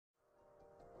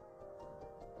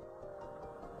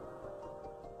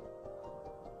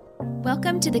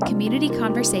Welcome to the Community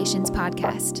Conversations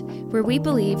podcast, where we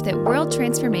believe that world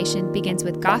transformation begins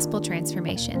with gospel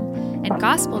transformation, and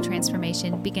gospel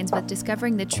transformation begins with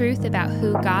discovering the truth about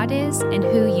who God is and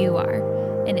who you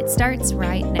are. And it starts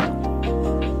right now.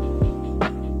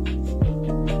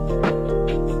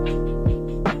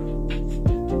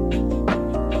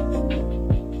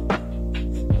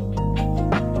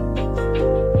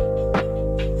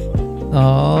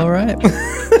 All right.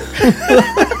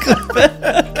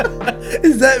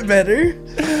 Is that better?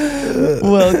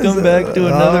 Welcome back to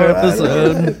another All right.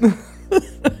 episode.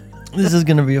 This is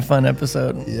going to be a fun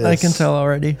episode. Yes. I can tell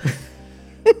already.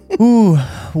 Ooh,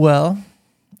 well,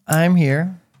 I'm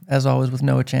here, as always, with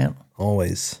Noah Chant.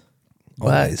 Always.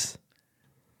 But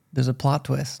there's a plot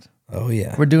twist. Oh,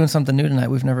 yeah. We're doing something new tonight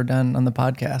we've never done on the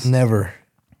podcast. Never.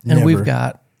 And we've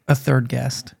got a third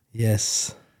guest.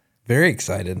 Yes. Very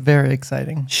excited. Very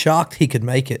exciting. Shocked he could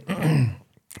make it.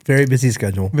 Very busy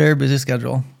schedule. Very busy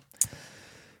schedule.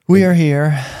 We are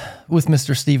here with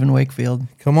Mr. Stephen Wakefield.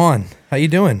 Come on. How you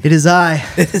doing? It is I.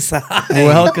 It is I.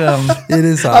 Welcome. It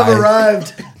is I've I.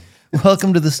 arrived.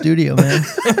 Welcome to the studio, man.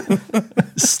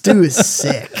 Stu is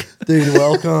sick. Dude,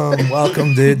 welcome.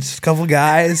 Welcome, dude. Just a couple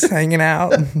guys hanging out,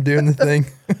 doing the thing.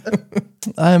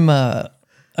 I'm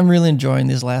really enjoying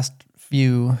these last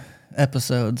few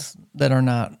episodes that are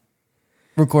not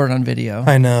recorded on video.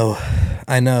 I know.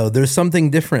 There's something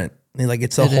different. I mean, like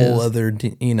it's a whole is. other,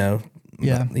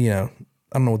 Yeah.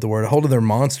 I don't know what the word, a whole other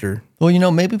monster.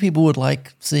 Well, maybe people would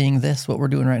like seeing this, what we're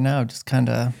doing right now, just kind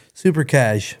of, Super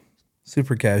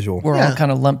casual. we're all Yeah.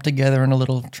 kind of lumped together in a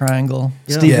little triangle.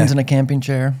 Yeah. Steven's Yeah. in a camping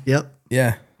chair. Yep.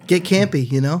 Yeah. Get campy,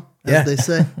 as Yeah. they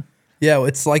say. Yeah,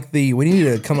 it's like we need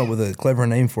to come up with a clever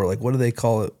name for it. Like, what do they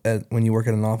call it when you work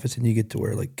at an office and you get to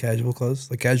wear like casual clothes?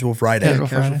 Like Casual Friday. Casual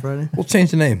Casual Friday. Friday. We'll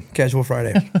change the name, Casual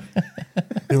Friday.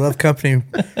 We Love Company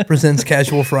presents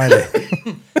Casual Friday.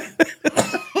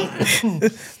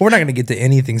 We're not going to get to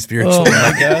anything spiritual. Oh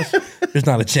my gosh. There's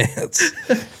not a chance.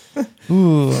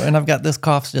 Ooh, and I've got this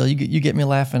cough still. You get me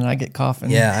laughing and I get coughing.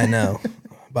 Yeah, I know.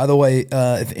 By the way,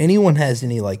 if anyone has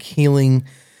any like healing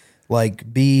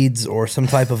like beads or some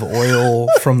type of oil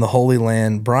from the Holy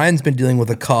Land, Brian's been dealing with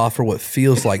a cough for what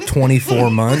feels like 24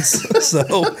 months. So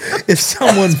if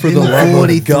someone for the love of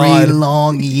 43 God,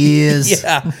 long years.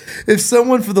 yeah, if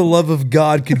someone for the love of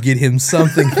God could get him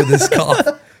something for this cough,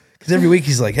 because every week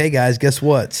he's like, "Hey guys, guess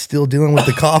what? Still dealing with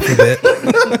the cough a bit."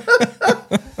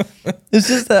 It's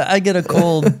just that I get a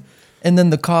cold and then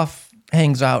the cough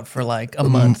hangs out for like a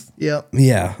month. Yep.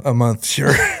 Yeah, a month,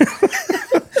 sure.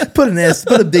 Put an S,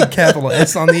 put a big capital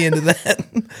S on the end of that.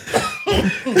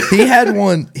 He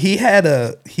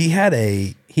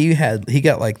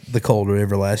got like the cold or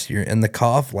whatever last year, and the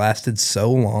cough lasted so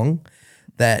long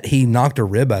that he knocked a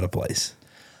rib out of place.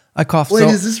 I coughed Wait, so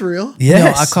is this real? Yes.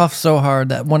 No, I coughed so hard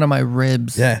that one of my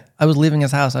ribs. Yeah. I was leaving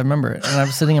his house. I remember it, and I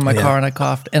was sitting in my car and I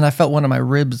coughed, and I felt one of my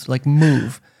ribs like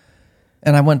move,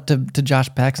 and I went to Josh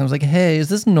Pax and I was like, "Hey, is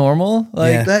this normal?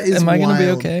 Like, Yeah. That is am I going to be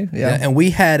wild. okay?" Yeah,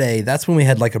 and that's when we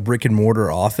had like a brick and mortar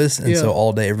office, and Yeah. so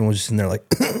all day everyone was just in there like,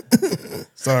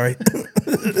 sorry,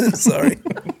 sorry,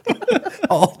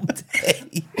 all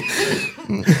day.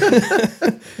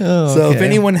 So if okay.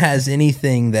 anyone has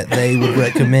anything that they would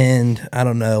recommend, I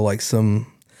don't know, like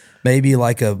maybe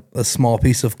like a small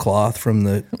piece of cloth from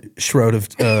the shroud of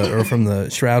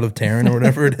Taryn or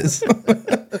whatever it is,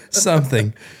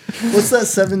 something. What's that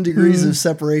 7 degrees of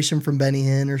separation from Benny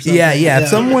Hinn or something? Yeah. If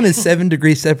someone is 7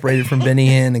 degrees separated from Benny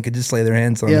Hinn and could just lay their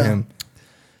hands on Yeah. him,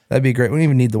 that'd be great. We don't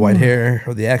even need the white hair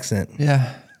or the accent.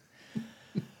 Yeah.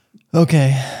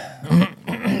 Okay.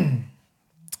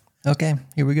 Okay,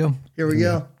 here we go. Here we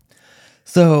go.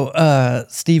 So,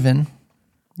 Stephen,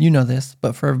 you know this,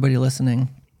 but for everybody listening,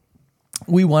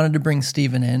 we wanted to bring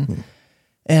Stephen in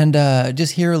and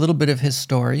just hear a little bit of his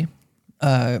story,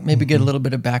 maybe get a little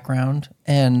bit of background,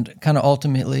 and kind of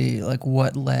ultimately like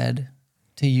what led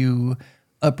to you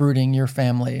uprooting your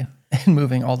family and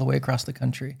moving all the way across the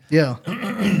country. Yeah.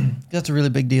 That's a really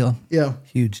big deal. Yeah.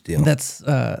 Huge deal. That's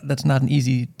not an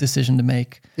easy decision to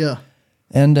make. Yeah.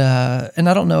 And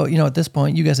I don't know, at this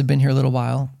point, you guys have been here a little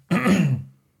while,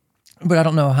 but I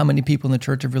don't know how many people in the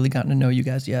church have really gotten to know you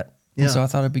guys yet. Yeah. And so I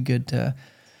thought it'd be good to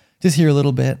just hear a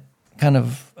little bit kind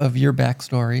of your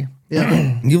backstory.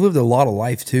 Yeah. You lived a lot of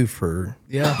life too for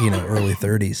Yeah. early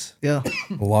 30s. Yeah.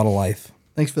 A lot of life.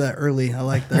 Thanks for that early. I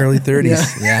like that. Early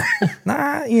 30s. Yeah.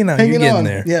 Nah, you're Hanging getting on.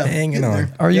 there. Yeah, Hanging getting on.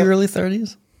 there. Are you Yep. early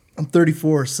 30s? I'm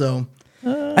 34, so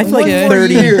I feel like Okay.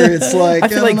 30. Year, it's like I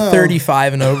feel don't like know.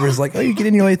 35 and over is like, oh, you get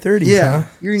in your late 30s. Yeah, huh?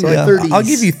 you're in So your like, 30s. I'll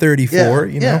give you 34.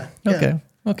 Yeah.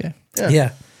 Okay. Yeah.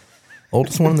 Yeah.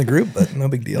 Oldest one in the group, but no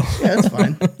big deal. Yeah, that's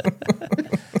fine.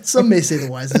 Some may say the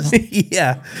wisest.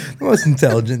 Yeah, the most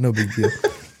intelligent, no big deal.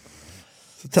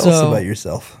 So tell us about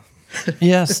yourself.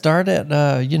 Yeah, start at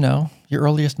your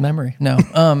earliest memory. No,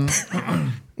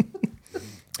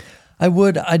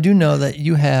 I do know that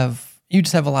you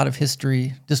just have a lot of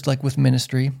history, just like with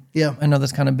ministry. Yeah. I know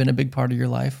that's kind of been a big part of your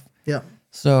life. Yeah.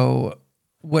 So at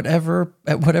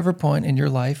whatever point in your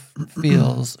life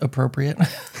feels appropriate,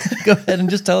 go ahead and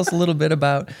just tell us a little bit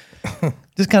about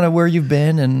just kind of where you've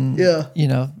been and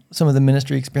some of the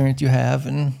ministry experience you have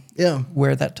and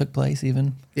where that took place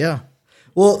even. Yeah.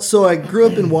 Well, so I grew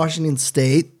up in Washington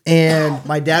State, and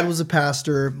my dad was a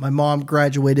pastor. My mom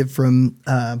graduated from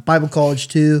Bible college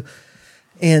too.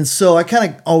 And so I kind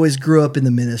of always grew up in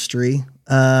the ministry.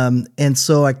 And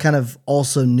so I kind of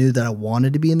also knew that I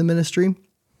wanted to be in the ministry.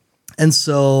 And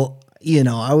so,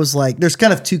 I was like, there's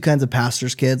kind of two kinds of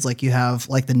pastors' kids. Like you have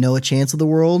like the Noah Chance of the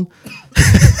world.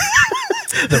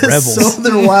 The rebels. So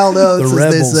they're wild oats, The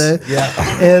rebels. as they say.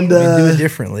 Yeah. And We do it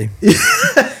differently.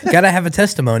 Got to have a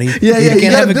testimony. Yeah, you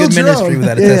can't have a build good your ministry own.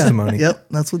 without a Yeah. testimony. Yep,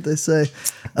 that's what they say.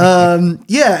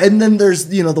 And then there's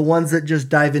the ones that just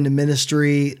dive into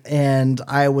ministry, and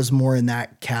I was more in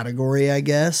that category, I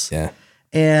guess. Yeah.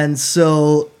 And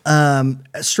so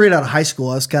straight out of high school,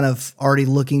 I was kind of already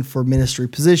looking for ministry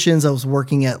positions. I was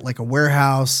working at like a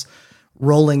warehouse,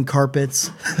 rolling carpets.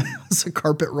 I was a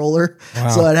carpet roller. Wow.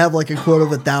 So I'd have like a quota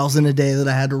of 1,000 a day that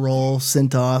I had to roll,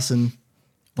 Cintas, and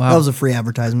that was a free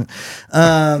advertisement.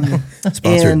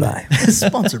 Sponsored by.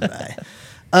 Sponsored by.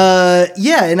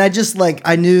 And I just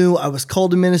I knew I was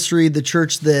called to ministry. The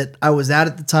church that I was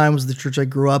at the time was the church I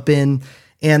grew up in,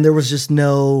 and there was just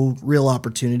no real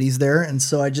opportunities there. And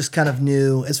so I just kind of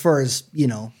knew as far as,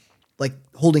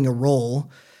 holding a role.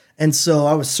 And so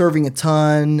I was serving a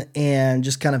ton and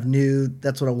just kind of knew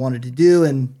that's what I wanted to do.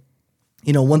 And,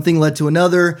 one thing led to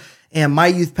another. And my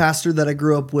youth pastor that I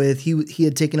grew up with, he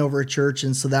had taken over a church.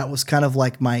 And so that was kind of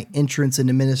like my entrance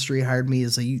into ministry, hired me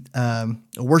as a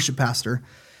worship pastor,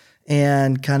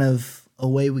 and kind of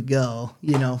away we go,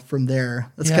 from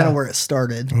there. That's kind of where it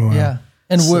started. Wow. Yeah.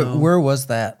 And where was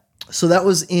that? So that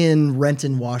was in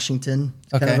Renton, Washington,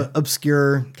 kind of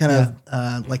obscure, kind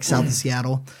of like south of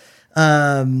Seattle.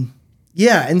 And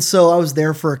so I was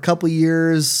there for a couple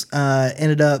years,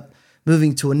 ended up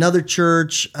moving to another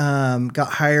church, got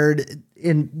hired.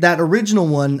 In that original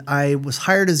one, I was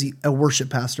hired as a worship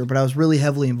pastor, but I was really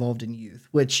heavily involved in youth,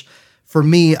 which for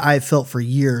me, I felt for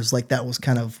years like that was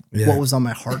kind of what was on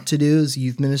my heart to do is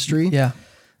youth ministry. Yeah.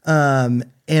 And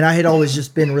I had always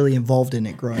just been really involved in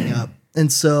it growing up.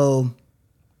 And so,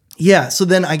 so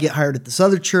then I get hired at this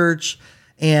other church,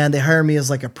 and they hire me as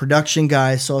like a production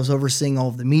guy. So I was overseeing all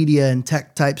of the media and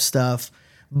tech type stuff,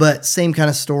 but same kind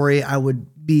of story. I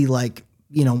would be like,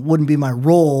 wouldn't be my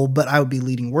role, but I would be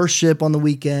leading worship on the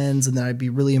weekends, and then I'd be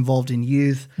really involved in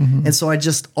youth. Mm-hmm. And so I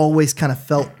just always kind of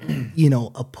felt,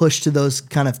 a push to those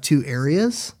kind of two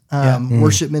areas,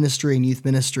 worship ministry and youth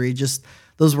ministry. Just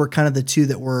those were kind of the two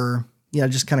that were,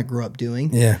 just kind of grew up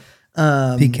doing. Yeah.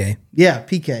 PK. Yeah,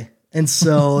 PK. And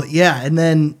so, and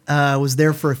then I was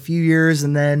there for a few years.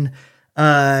 And then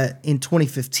in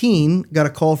 2015, got a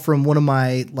call from one of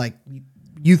my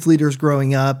youth leaders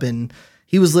growing up, and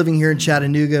he was living here in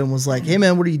Chattanooga and was like, "Hey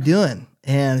man, what are you doing?"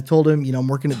 And I told him, I'm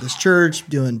working at this church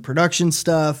doing production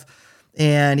stuff.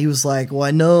 And he was like, "Well,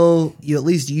 I know you at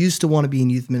least used to want to be in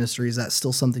youth ministry. Is that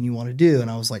still something you want to do?"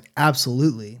 And I was like,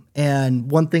 "Absolutely."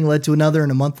 And one thing led to another. And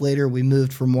a month later, we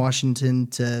moved from Washington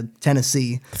to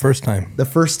Tennessee. The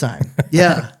first time.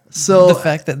 Yeah. So the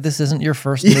fact that this isn't your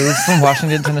first move from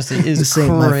Washington, Tennessee is this ain't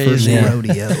my first crazy.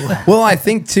 rodeo. Well, I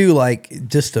think too,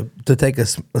 just to take a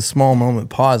small moment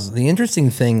pause, the interesting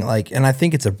thing, and I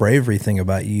think it's a bravery thing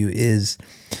about you is,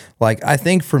 I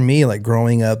think for me,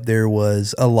 growing up, there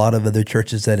was a lot of other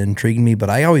churches that intrigued me, but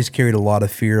I always carried a lot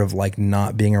of fear of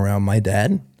not being around my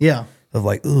dad. Yeah. Of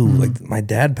my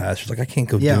dad pastors, I can't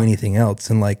go do anything else.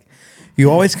 And you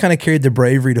always kind of carried the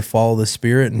bravery to follow the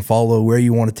Spirit and follow where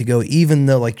you wanted to go, even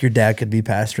though your dad could be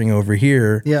pastoring over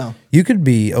here. Yeah. You could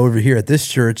be over here at this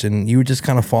church and you were just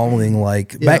kind of following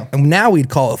back. Now we'd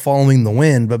call it following the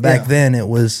wind, but back then it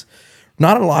was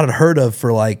not a lot heard of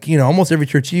for almost every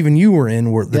church even you were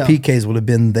in where the PKs would have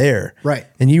been there. Right.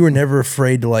 And you were never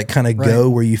afraid to kind of go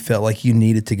where you felt like you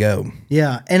needed to go.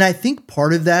 Yeah. And I think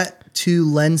part of that too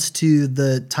lends to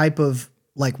the type of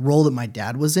role that my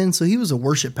dad was in. So he was a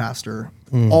worship pastor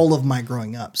all of my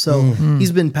growing up. So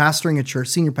he's been pastoring a church,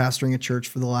 senior pastoring a church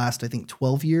for the last, I think,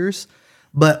 12 years.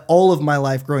 But all of my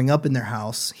life growing up in their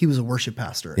house, he was a worship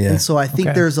pastor. Yeah. And so I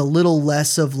think there's a little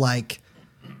less of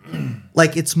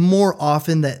like it's more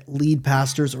often that lead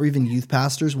pastors or even youth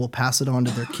pastors will pass it on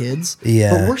to their kids.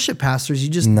 Yeah. But worship pastors, you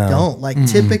just don't. Like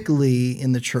typically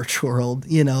in the church world,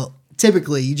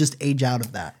 typically you just age out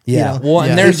of that. Yeah. Well,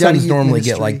 and their sons normally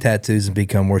get like tattoos and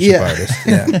become worship artists.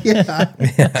 Yeah.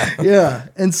 Yeah.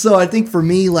 And so I think for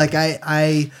me, like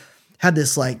I had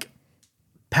this like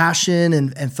passion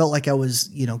and felt like I was,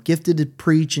 gifted to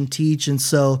preach and teach. And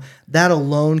so that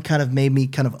alone kind of made me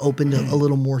kind of open to a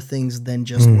little more things than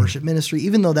just worship ministry,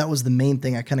 even though that was the main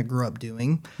thing I kind of grew up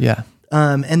doing. Yeah.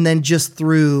 And then just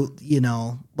through,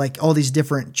 like all these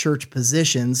different church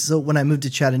positions. So when I moved to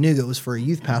Chattanooga, it was for a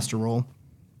youth pastor role.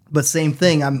 But same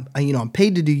thing, I'm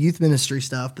paid to do youth ministry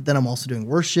stuff, but then I'm also doing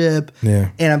worship.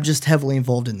 Yeah. And I'm just heavily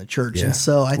involved in the church. Yeah. And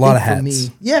so I a lot think of for hats.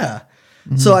 me, yeah.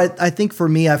 So I think for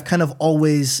me, I've kind of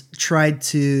always tried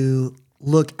to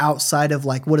look outside of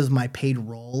like, what is my paid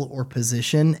role or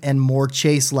position, and more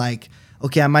chase like,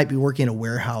 okay, I might be working in a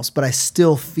warehouse, but I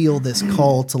still feel this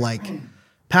call to like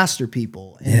pastor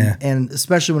people. And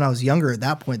especially when I was younger at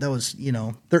that point, that was,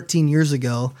 13 years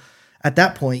ago. At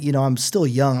that point, I'm still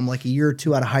young. I'm like a year or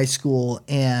two out of high school,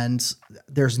 and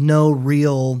there's no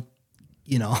real,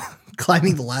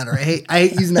 climbing the ladder. I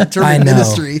hate using that term in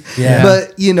ministry,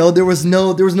 but there was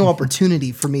no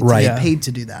opportunity for me to get paid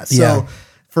to do that. So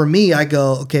for me, I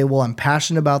go, okay, well, I'm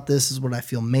passionate about this. This is what I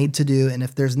feel made to do. And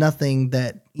if there's nothing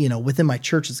that, within my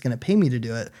church that's going to pay me to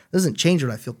do it, it doesn't change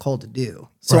what I feel called to do.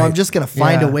 So I'm just going to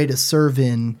find a way to serve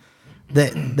in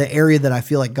the area that I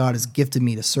feel like God has gifted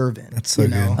me to serve in. That's so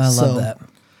good. I love that.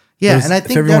 Yeah. And I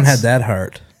think if everyone had that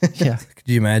heart, Yeah. could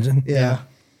you imagine? Yeah.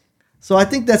 So I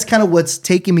think that's kind of what's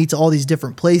taken me to all these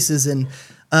different places. And,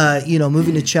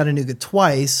 moving to Chattanooga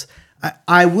twice,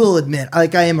 I will admit,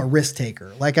 like I am a risk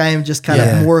taker. Like I am just kind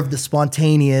of more of the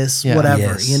spontaneous, whatever.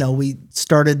 Yes. We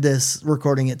started this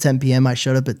recording at 10 p.m. I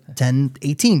showed up at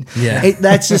 10:18. Yeah.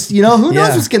 That's just, who knows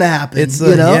what's going to happen. It's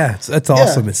that's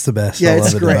awesome. It's the best. Yeah, I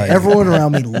it's love great. It. Everyone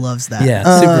around me loves that. Yeah,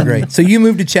 it's super great. So you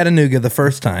moved to Chattanooga the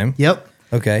first time. Yep.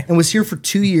 Okay. And was here for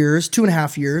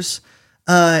 2.5 years.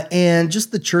 And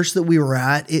just the church that we were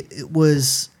at, it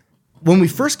was, when we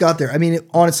first got there, I mean,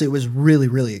 honestly, it was really,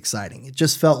 really exciting. It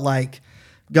just felt like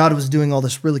God was doing all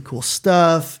this really cool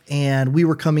stuff. And we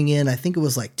were coming in, I think it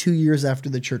was like 2 years after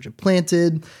the church had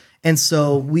planted. And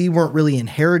so we weren't really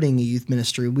inheriting a youth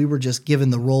ministry. We were just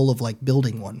given the role of like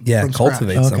building one. Yeah, from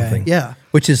cultivate scratch. something. Yeah.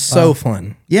 Which is so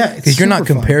fun. Yeah, it's because you're not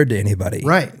super fun. compared to anybody.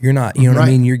 Right. You're not. You know what I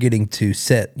Right. mean? You're getting to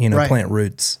set. Right. Plant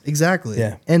roots. Exactly.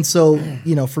 Yeah. And so,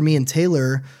 for me and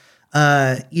Taylor,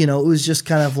 it was just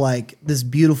kind of like this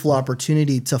beautiful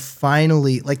opportunity to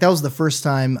finally, like that was the first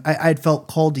time I'd felt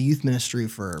called to youth ministry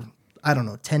for,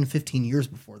 10, 15 years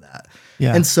before that.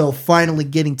 Yeah. And so finally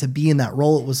getting to be in that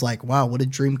role, it was like, wow, what a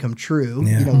dream come true.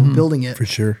 Yeah. We're building it. For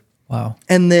sure. Wow.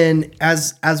 And then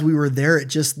as we were there, it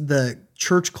just, the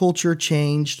church culture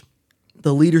changed,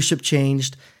 the leadership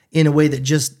changed in a way that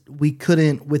just, we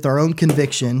couldn't, with our own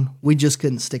conviction, we just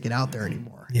couldn't stick it out there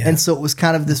anymore. Yeah. And so it was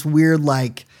kind of this weird,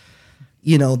 like,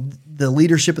 the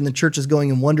leadership in the church is going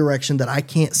in one direction that I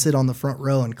can't sit on the front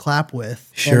row and clap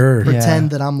with. Sure. And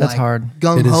pretend Yeah. that I'm That's like hard.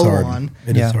 gung It is ho hard. on.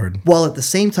 It is Yeah. hard. While at the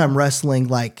same time wrestling,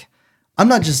 like, I'm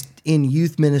not just in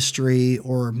youth ministry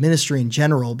or ministry in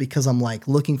general because I'm like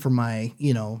looking for my,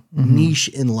 niche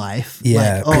in life.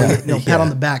 Yeah. Like, pat on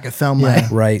the back. I found my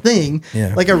Right. thing.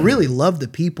 Yeah. Like I really love the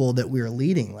people that we were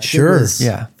leading. Like Sure. It was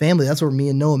Yeah. family. That's where me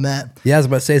and Noah met. Yeah, I was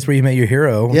about to say it's where you met your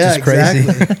hero, which Yeah, is crazy.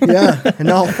 exactly. Yeah. And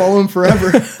now I'll follow him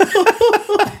forever.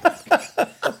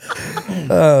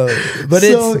 But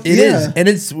So, it is, and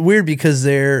it's weird because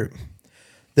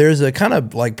there's a kind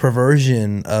of like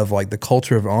perversion of like the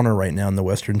culture of honor right now in the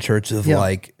Western church of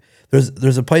like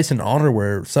there's a place in honor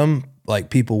where some like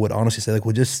people would honestly say like,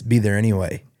 well, just be there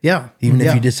anyway. Yeah. Even if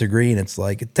Yeah. you disagree. And it's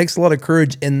like, it takes a lot of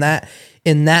courage in that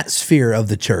sphere of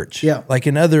the church. Yeah. Like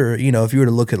in other, if you were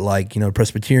to look at like,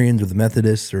 Presbyterians or the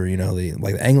Methodists or,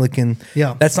 the Anglican,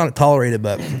 Yeah. that's not tolerated.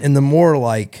 But in the more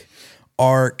like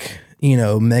arc,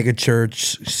 mega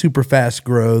church, super fast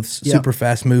growth, super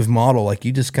fast move model, like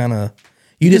you just kind of,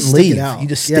 you didn't just stick it leave. out. You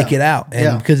just Yeah. stick it out. And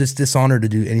Yeah. because it's dishonor to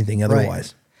do anything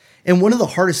otherwise. And one of the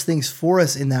hardest things for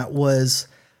us in that was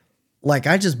like,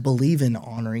 I just believe in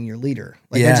honoring your leader.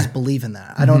 Like I just believe in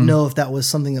that. I don't know if that was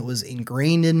something that was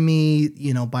ingrained in me,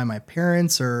 by my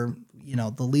parents or,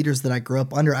 the leaders that I grew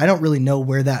up under. I don't really know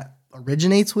where that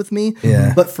originates with me.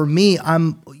 Yeah. But for me,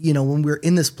 I'm, when we're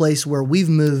in this place where we've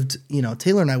moved,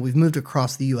 Taylor and I, we've moved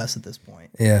across the US at this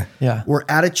point. Yeah. Yeah. We're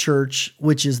at a church,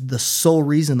 which is the sole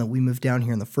reason that we moved down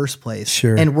here in the first place.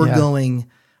 Sure. And we're Yeah. going,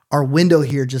 our window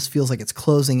here just feels like it's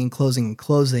closing and closing and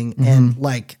closing. And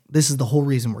like, this is the whole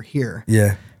reason we're here.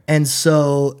 Yeah. And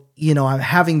so, I'm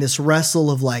having this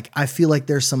wrestle of like, I feel like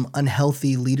there's some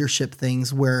unhealthy leadership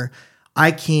things where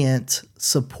I can't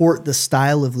support the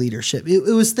style of leadership. It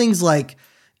was things like,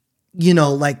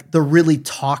 like the really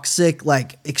toxic,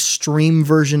 like extreme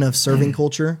version of serving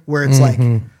culture where it's like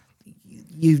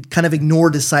you kind of ignore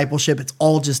discipleship. It's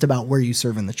all just about where you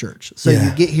serve in the church. So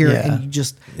you get here and you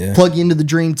just plug you into the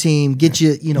dream team, get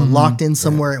you, locked in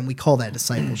somewhere, and we call that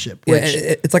discipleship. Which,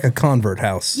 it's like a convert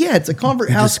house. Yeah, it's a convert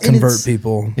You house. just convert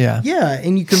people. Yeah. Yeah,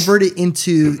 and you convert it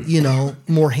into,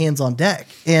 more hands on deck.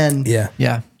 And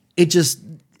Yeah. it just,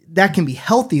 that can be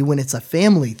healthy when it's a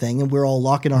family thing and we're all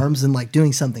locking arms and like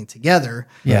doing something together.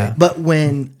 Yeah. But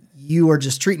when you are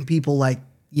just treating people like,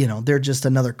 they're just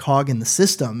another cog in the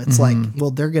system, it's like,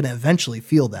 well, they're going to eventually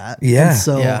feel that. Yeah. And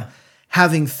so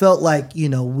having felt like,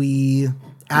 we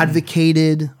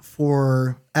advocated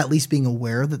for at least being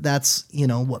aware that that's,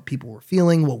 what people were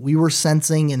feeling, what we were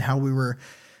sensing, and how we were,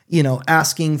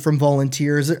 asking from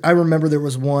volunteers. I remember there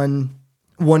was one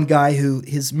guy who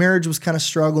his marriage was kind of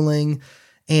struggling,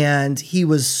 and he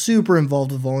was super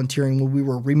involved with volunteering when we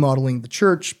were remodeling the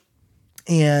church.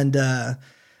 And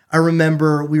I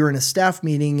remember we were in a staff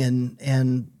meeting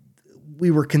and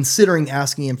we were considering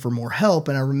asking him for more help.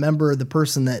 And I remember the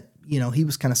person that, he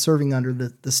was kind of serving under,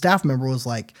 the staff member, was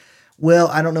like, well,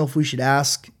 I don't know if we should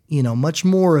ask, much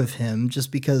more of him,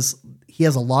 just because he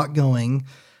has a lot going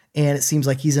and it seems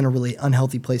like he's in a really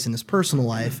unhealthy place in his personal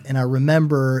life. And I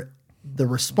remember the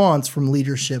response from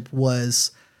leadership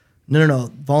was,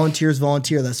 no, volunteers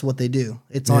volunteer. That's what they do.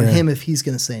 It's on him if he's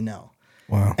going to say no.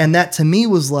 Wow. And that to me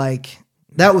was like,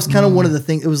 that was kind of one of the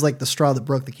things. It was like the straw that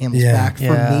broke the camel's back for me.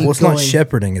 Well, it's not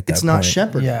shepherding at that point. It's not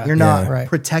shepherding. Yeah. You're not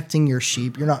protecting your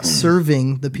sheep. You're not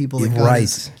serving the people that God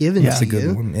has given to That's a good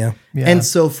you. one. Yeah. And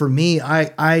so for me,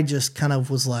 I just kind of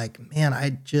was like,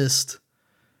 man,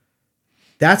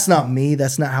 that's not me.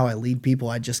 That's not how I lead people.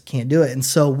 I just can't do it. And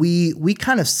so we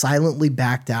kind of silently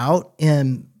backed out.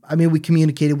 And I mean, we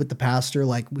communicated with the pastor,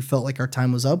 like we felt like our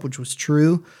time was up, which was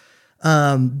true.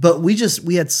 But we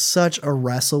had such a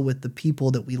wrestle with the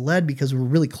people that we led because we were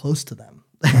really close to them.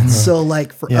 And so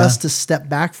like for us to step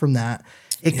back from that,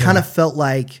 it kind of felt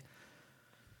like,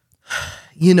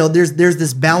 there's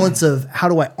this balance of how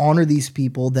do I honor these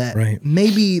people that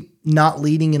maybe not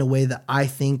leading in a way that I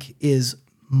think is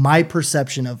my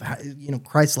perception of,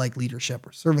 Christ-like leadership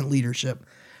or servant leadership,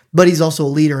 but he's also a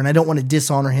leader and I don't want to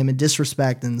dishonor him and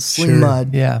disrespect and sling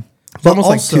mud. Yeah. It's almost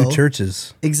like two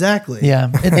churches. Exactly.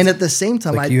 Yeah. And at the same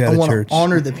time, Like I want to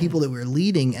honor the people that we're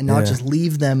leading and not just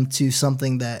leave them to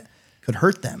something that could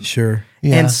hurt them. Sure.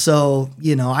 Yeah. And so,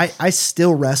 I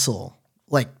still wrestle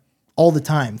like all the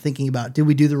time thinking about, did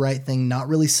we do the right thing? Not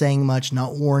really saying much,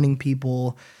 not warning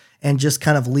people, and just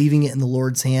kind of leaving it in the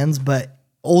Lord's hands. But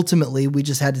ultimately, we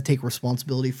just had to take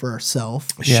responsibility for ourselves.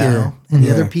 Sure. And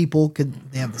the other people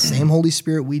they have the same Holy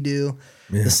Spirit we do.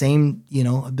 The same,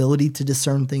 ability to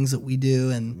discern things that we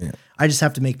do. And I just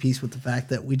have to make peace with the fact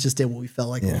that we just did what we felt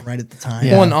like was right at the time.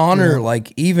 Well, and honor,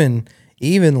 like even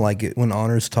like when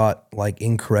honor's taught like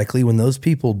incorrectly, when those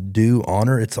people do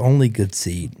honor, it's only good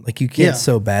seed. Like you can't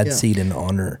sow bad seed in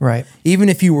honor. Right. Even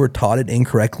if you were taught it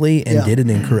incorrectly and did it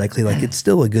incorrectly, like it's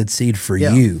still a good seed for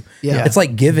you. Yeah. It's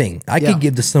like giving. I could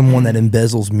give to someone that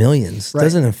embezzles millions.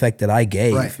 Doesn't affect that I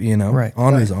gave, Right.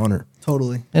 Honor is honor.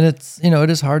 Totally. And it's, it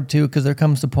is hard too, because there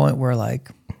comes a point where like,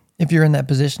 if you're in that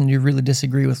position, you really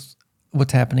disagree with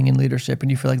what's happening in leadership and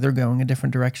you feel like they're going a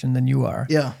different direction than you are.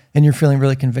 Yeah. And you're feeling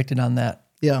really convicted on that.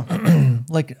 Yeah.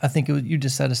 Like, I think you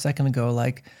just said a second ago,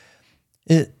 like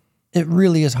it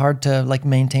really is hard to like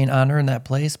maintain honor in that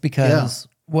place because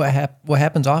what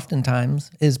happens oftentimes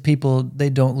is people,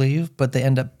 they don't leave, but they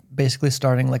end up basically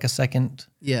starting like a second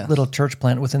little church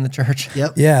plant within the church.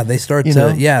 Yep. Yeah, they start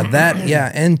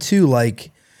and too,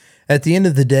 like at the end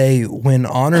of the day, when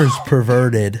honor's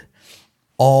perverted,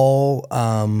 all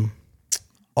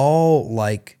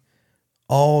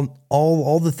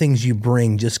the things you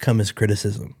bring just come as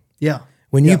criticism. Yeah.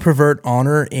 When you pervert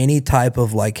honor, any type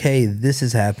of like, hey, this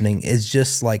is happening, is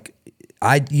just like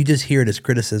you just hear it as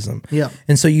criticism. Yeah.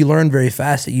 And so you learn very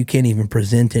fast that you can't even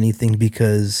present anything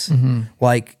because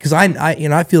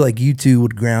I feel like you two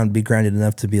would be grounded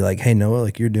enough to be like, hey, Noah,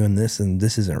 like you're doing this and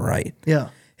this isn't right. Yeah.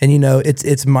 And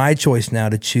it's my choice now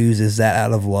to choose, is that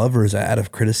out of love or is that out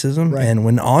of criticism? Right. And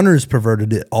when honor is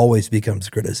perverted, it always becomes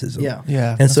criticism. Yeah.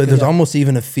 Yeah. And so there's almost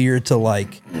even a fear to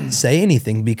like say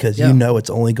anything because it's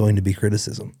only going to be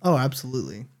criticism. Oh,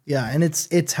 absolutely. Yeah. And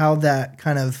it's how that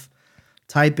kind of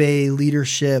type A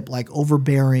leadership, like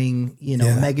overbearing,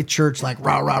 mega church, like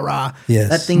rah, rah, rah. Yes.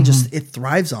 That thing just, it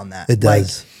thrives on that. It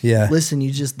does. Like, listen,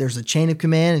 there's a chain of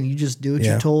command and you just do what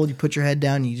you're told. You put your head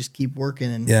down and you just keep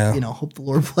working and, hope the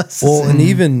Lord blesses. Well, and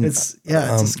even, it's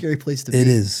a scary place to be. It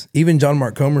is. Even John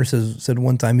Mark Comer said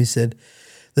one time, he said,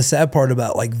 the sad part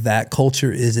about like that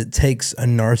culture is it takes a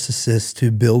narcissist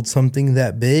to build something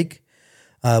that big.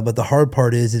 But the hard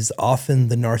part is often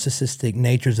the narcissistic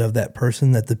natures of that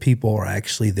person that the people are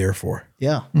actually there for.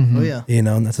 Yeah. Oh yeah.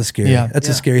 And that's a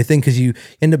scary thing because you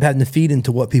end up having to feed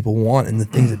into what people want, and the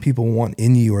things that people want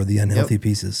in you are the unhealthy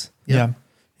pieces. Yeah.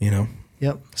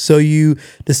 Yep. So you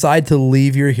decide to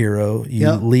leave your hero,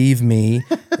 leave me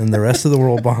and the rest of the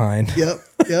world behind. Yep.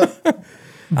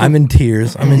 I'm in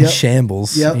tears. I'm in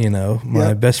shambles. Yep.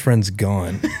 My best friend's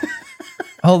gone.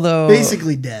 Although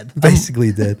basically dead.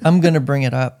 I'm going to bring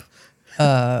it up.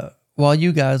 While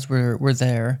you guys were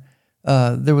there,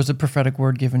 there was a prophetic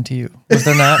word given to you. Was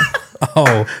there not?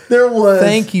 There was.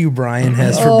 Thank you, Brian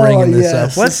Hess, for bringing this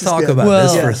up. Let's talk about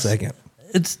this for a second.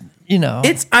 It's,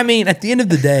 I mean, at the end of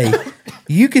the day,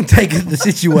 you can take the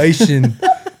situation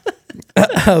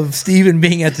of Stephen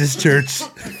being at this church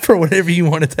for whatever you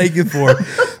want to take it for.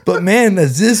 But man,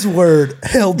 as this word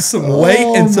held some weight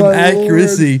and some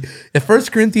accuracy. Lord. If 1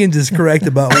 Corinthians is correct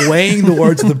about weighing the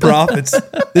words of the prophets,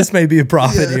 this may be a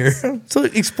prophet here. So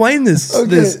explain this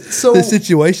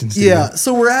situation, Stephen. Yeah,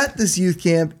 so we're at this youth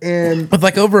camp and with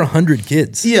like over 100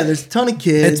 kids. Yeah, there's a ton of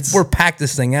kids. We're packed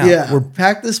this thing out. Yeah, we're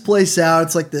packed this place out.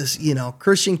 It's like this,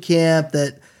 Christian camp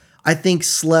that I think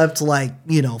slept like,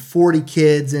 40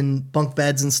 kids in bunk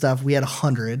beds and stuff. We had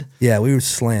 100. Yeah, we were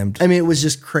slammed. I mean, it was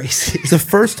just crazy. It's the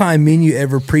first time me and you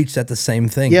ever preached at the same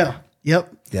thing. Yeah. Yep.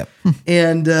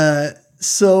 And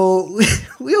so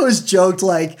we always joked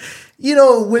like,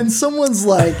 when someone's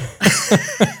like,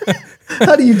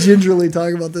 how do you gingerly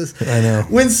talk about this? I know.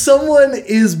 When someone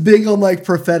is big on like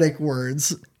prophetic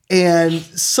words and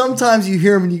sometimes you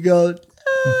hear them and you go,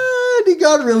 did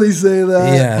God really say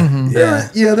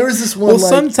that? Yeah. There was this one. Well,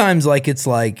 sometimes it's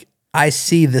like I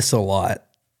see this a lot,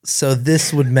 so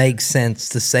this would make sense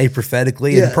to say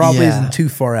prophetically, and probably isn't too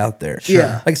far out there. Sure.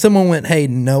 Yeah. Like someone went, "Hey,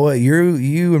 Noah,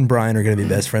 you and Brian are going to be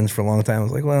best friends for a long time." I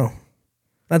was like, "Well,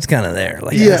 that's kind of there.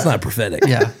 Like, that's not prophetic.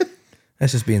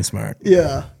 That's just being smart."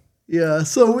 Yeah.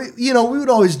 So we would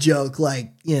always joke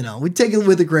like, we'd take it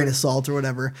with a grain of salt or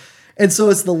whatever. And so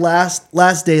it's the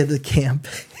last day of the camp.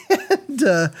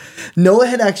 And Noah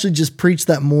had actually just preached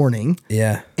that morning.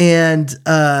 Yeah. And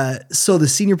so the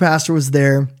senior pastor was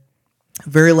there,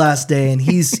 very last day, and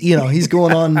he's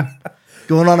going on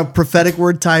a prophetic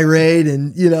word tirade,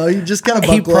 and he just kind of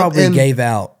he probably gave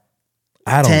out,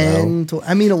 I don't know.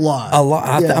 I mean, a lot.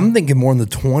 I'm thinking more in the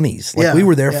 20s. Like we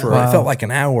were there for it felt like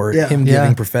an hour. Him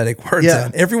giving prophetic words.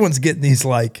 And everyone's getting these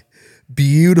like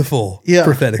beautiful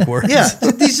prophetic words. Yeah,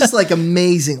 these just like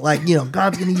amazing. Like,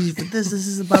 God's going to use you for this. This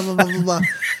is blah, blah, blah, blah, blah.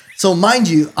 So mind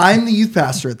you, I'm the youth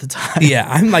pastor at the time. Yeah,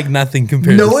 I'm like nothing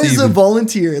compared to Noah's Stephen. a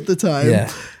volunteer at the time. Yeah.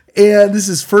 And this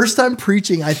is first time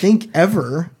preaching, I think,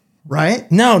 ever. Right?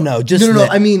 No.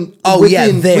 I mean,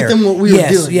 within what we were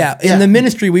doing. Yeah. In the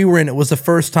ministry we were in, it was the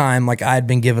first time like I had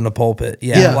been given a pulpit.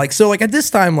 Yeah. Like so, like at this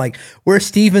time, like where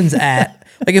Stephen's at.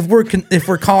 Like if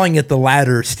we're calling it the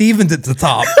ladder, Stephen's at the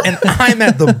top, and I'm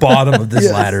at the bottom of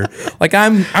this ladder. Like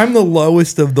I'm the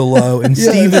lowest of the low, and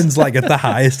Stephen's like at the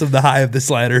highest of the high of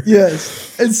this ladder.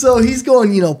 Yes, and so he's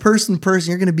going, person,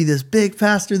 you're going to be this big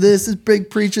pastor, this big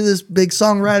preacher, this big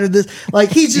songwriter, this. Like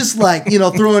he's just like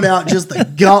throwing out just the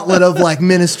gauntlet of like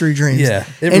ministry dreams. Yeah,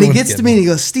 and he gets to me and he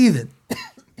goes, Stephen, and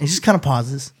he just kind of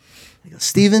pauses. He goes,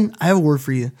 Stephen, I have a word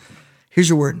for you. Here's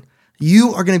your word.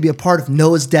 You are going to be a part of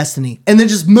Noah's destiny. And then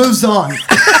just moves on. Like,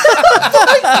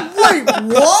 wait,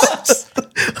 what?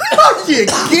 Are you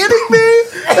kidding me?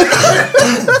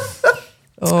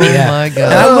 Oh my God.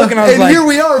 And I look and I was like, here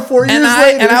we are 4 years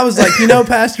later. And I was like,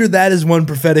 Pastor, that is one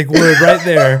prophetic word right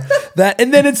there.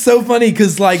 And then it's so funny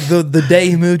because like the day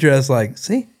he moved here, I was like,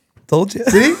 see? Told you.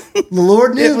 See? The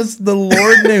Lord knew. It was the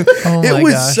Lord knew. It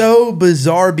was so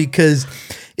bizarre because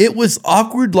it was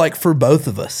awkward, like for both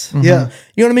of us. Mm-hmm. Yeah,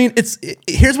 you know what I mean.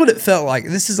 Here's what it felt like.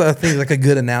 This is, I think, like a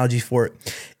good analogy for it.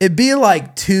 It'd be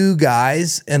like two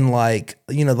guys, and like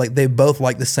like they both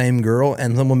like the same girl,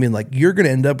 and someone being like, "You're gonna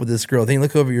end up with this girl." Then you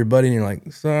look over at your buddy, and you're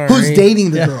like, "Sorry." Who's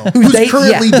dating the girl? Who's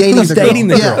currently dating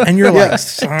the girl? And you're like,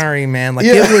 "Sorry, man." Like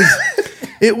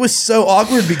it was so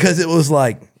awkward because it was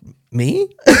like me.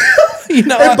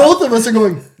 And both of us are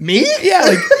going, me? Yeah,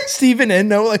 like Stephen and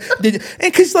Noah. Like,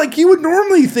 because like you would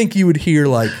normally think you would hear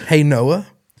like, "Hey Noah,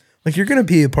 Like, you're going to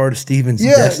be a part of Stephen's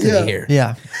destiny here.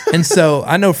 Yeah. And so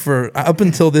I know for up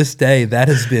until this day, that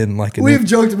has been like We've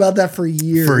joked about that for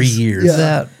years.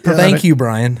 That Thank you,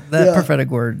 Brian. That prophetic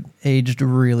word aged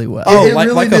really well. Oh, It like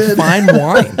really a did. fine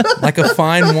wine. Like a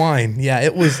fine wine. Yeah,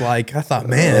 it was like, I thought,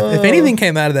 man, if anything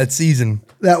came out of that season,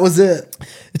 That was it.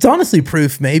 it's honestly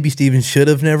proof maybe Stephen should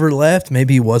have never left.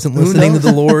 Maybe he wasn't listening to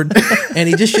the Lord. And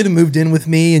he just should have moved in with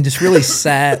me and just really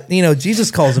sat. You know,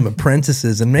 Jesus calls them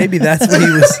apprentices, and maybe that's what he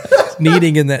was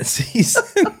needing in that season.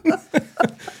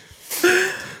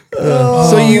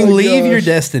 So you leave your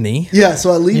destiny. Yeah,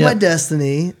 so I leave my Yep.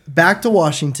 destiny back to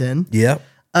Washington. Yep.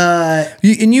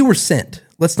 And you were sent.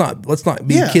 Let's not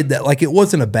be Yeah. kid that. Like, it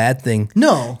wasn't a bad thing.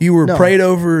 No, You were no. prayed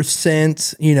over,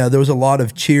 sent. You know, there was a lot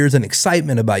of cheers and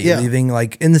excitement about you Yeah. leaving.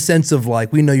 Like, in the sense of,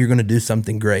 like, we know you're going to do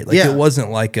something great. Like, Yeah. it wasn't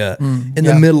like in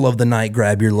the middle of the night,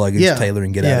 grab your luggage, Yeah. Taylor,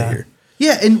 and get out of here.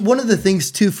 Yeah, and one of the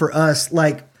things too for us,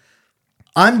 like,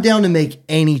 I'm down to make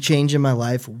any change in my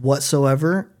life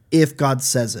whatsoever if God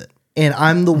says it. And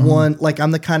I'm the one, like,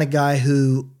 I'm the kind of guy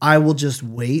who I will just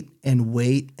wait and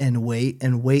wait and wait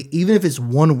and wait. Even if it's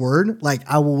one word, like,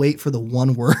 I will wait for the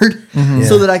one word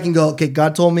so that I can go, okay,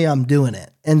 God told me, I'm doing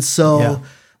it. And so,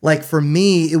 like, for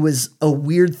me, it was a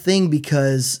weird thing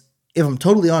because if I'm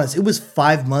totally honest, it was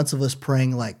 5 months of us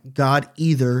praying, like, God,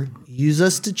 either use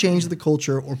us to change the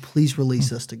culture or please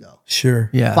release us to go. Sure.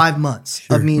 Yeah. 5 months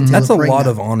of me and Taylor That's a praying lot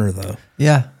that. of honor, though.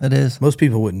 Yeah, it is. Most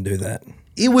people wouldn't do that.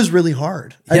 It was really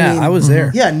hard. Yeah, I was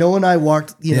there. Yeah, Noah and I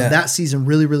walked, Yeah. that season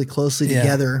really, really closely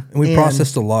together. And we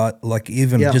processed a lot, like,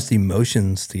 even Yeah. just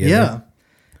emotions together. Yeah.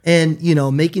 And,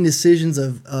 making decisions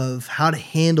of how to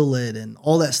handle it and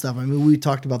all that stuff. I mean, we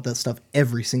talked about that stuff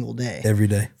every single day. Every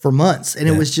day. For months. And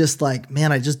it was just like,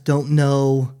 man, I just don't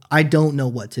know. I don't know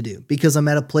what to do because I'm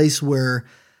at a place where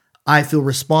I feel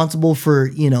responsible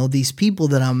for, these people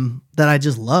that I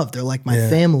just love. They're like my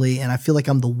family. And I feel like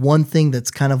I'm the one thing that's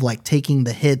kind of like taking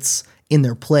the hits in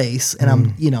their place. And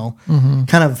I'm,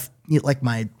 kind of like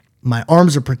my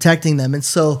arms are protecting them. And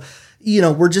so,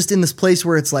 we're just in this place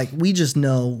where it's like, we just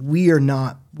know we're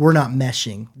not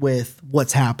meshing with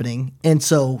what's happening. And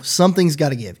so something's got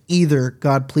to give. Either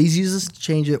God, please use us to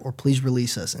change it or please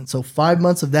release us. And so 5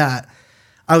 months of that,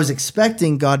 I was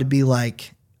expecting God to be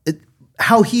like,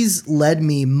 how he's led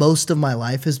me most of my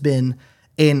life has been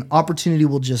an opportunity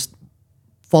will just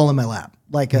fall in my lap.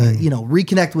 Like,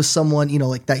 reconnect with someone,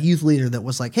 like that youth leader that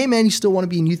was like, hey man, you still want to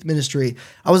be in youth ministry?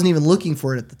 I wasn't even looking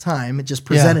for it at the time. It just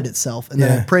presented itself. And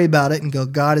then I pray about it and go,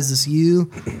 God, is this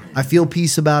you? I feel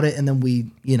peace about it. And then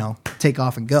we, take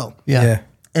off and go. Yeah.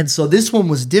 And so this one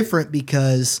was different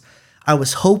because I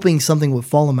was hoping something would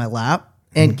fall in my lap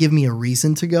and give me a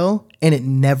reason to go. And it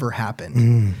never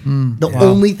happened. The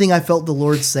only thing I felt the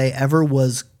Lord say ever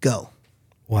was go.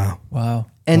 Wow.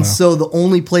 And so the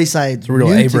only place It's a real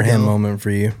knew to Abraham go- moment for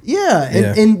you. Yeah.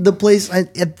 And the place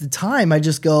at the time, I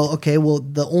just go, okay, well,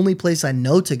 the only place I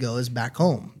know to go is back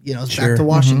home, it's back to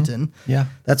Washington. Yeah.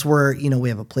 That's where, we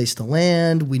have a place to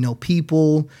land. We know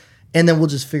people, and then we'll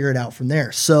just figure it out from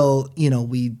there. So,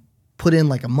 we put in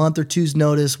like a month or two's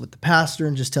notice with the pastor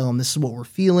and just tell him this is what we're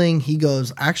feeling. He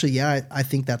goes, actually, yeah, I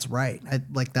think that's right. I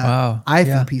like that. Wow. I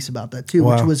feel Yeah. peace about that too,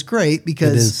 which was great It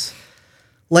because is.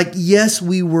 like, yes,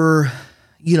 we were,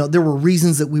 there were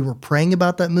reasons that we were praying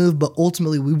about that move, but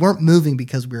ultimately we weren't moving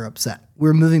because we were upset. We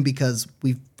were moving because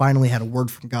we finally had a word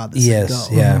from God that said go.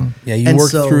 Yeah. Yeah. You And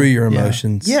worked so- through your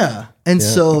emotions. Yeah. And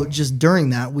so just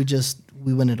during that,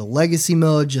 we went into legacy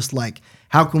mode, just like,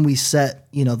 how can we set,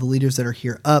 the leaders that are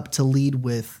here up to lead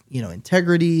with,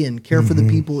 integrity and care for the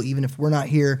people, even if we're not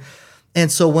here. And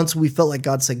so once we felt like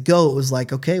God said go, it was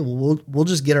like, okay, well, we'll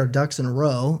just get our ducks in a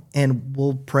row and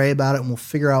we'll pray about it and we'll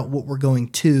figure out what we're going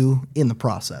to in the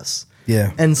process.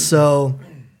 Yeah. And so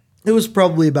it was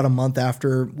probably about a month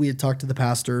after we had talked to the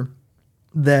pastor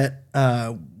that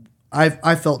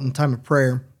I felt in time of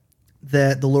prayer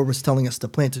that the Lord was telling us to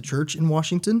plant a church in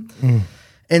Washington.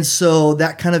 And so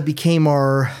that kind of became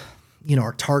our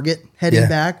target heading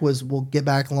back was we'll get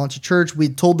back and launch a church. We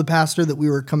had told the pastor that we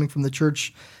were coming from the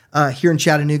church here in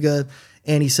Chattanooga.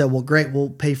 And he said, well, great, we'll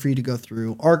pay for you to go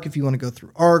through ARC. If you want to go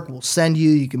through ARC, we'll send you.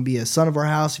 You can be a son of our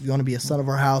house. If you want to be a son of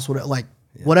our house,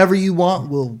 whatever you want,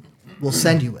 we'll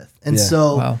send you with. And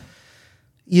so, Wow.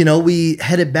 we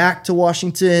headed back to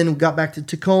Washington. We got back to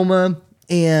Tacoma.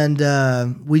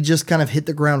 And we just kind of hit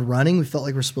the ground running. We felt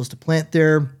like we're supposed to plant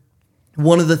there.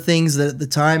 One of the things that at the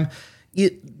time,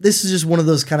 this is just one of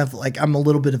those kind of like, I'm a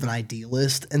little bit of an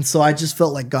idealist. And so I just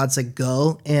felt like God said,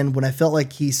 go. And when I felt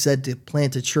like he said to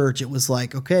plant a church, it was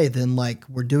like, okay, then like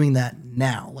we're doing that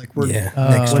now. Like we're,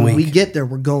 next when week. we get there,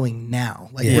 we're going now.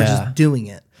 Like we're Yeah. just doing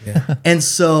it. And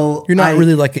so You're not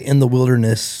really like an in the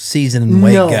wilderness season and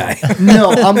wait guy.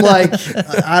 No, I'm like,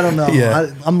 I don't know.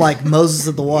 I'm like Moses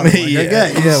at the water. Like,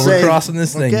 okay, we're crossing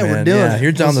this thing, man. We're doing it.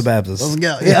 Here's John the Baptist. Let's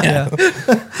go.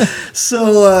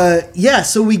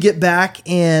 So we get back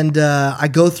and I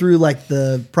go through like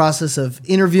the process of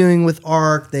interviewing with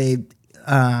ARC. They,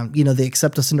 they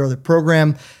accept us into their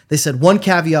program. They said one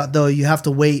caveat though, you have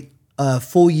to wait a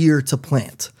full year to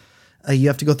plant. You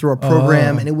have to go through our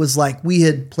program. And it was like, we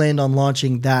had planned on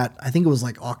launching that. I think it was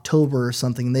like October or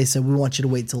something. And they said, we want you to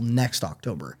wait till next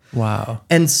October. Wow.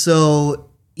 And so,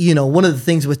 one of the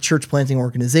things with church planting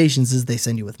organizations is they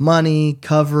send you with money,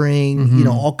 covering,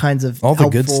 all kinds of all the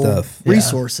good stuff,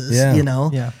 resources,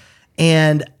 Yeah.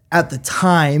 And at the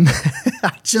time,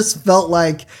 I just felt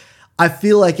like, I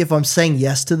feel like if I'm saying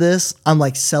yes to this, I'm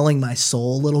like selling my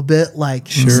soul a little bit, like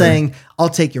saying, I'll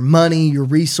take your money, your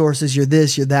resources, your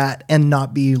this, your that, and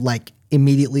not be like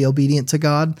immediately obedient to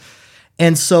God.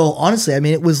 And so honestly, I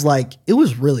mean, it was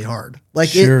really hard.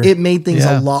 Like it made things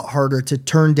a lot harder to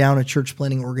turn down a church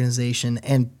planting organization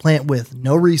and plant with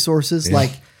no resources. Yeah.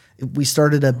 Like we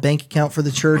started a bank account for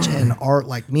the church and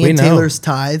me and Taylor's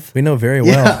tithe. We know very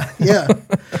well. Yeah.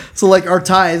 So like our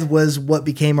tithe was what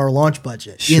became our launch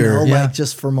budget, like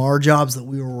just from our jobs that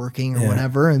we were working or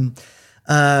whatever. And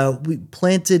we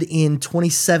planted in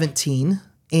 2017,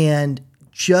 and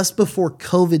just before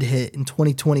COVID hit in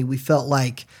 2020, we felt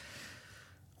like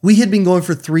we had been going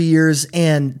for 3 years,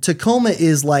 and Tacoma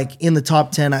is like in the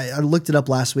top 10. I looked it up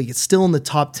last week. It's still in the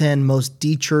top 10 most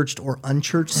de-churched or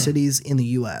unchurched cities in the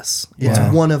U.S. It's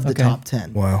one of the top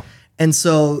 10. Wow. And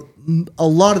so a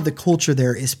lot of the culture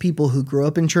there is people who grew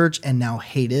up in church and now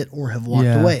hate it or have walked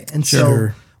away. And so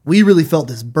we really felt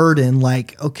this burden,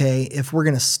 like, okay, if we're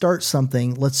going to start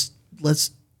something, let's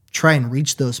try and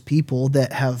reach those people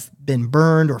that have been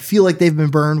burned or feel like they've been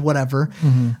burned, whatever,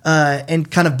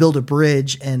 and kind of build a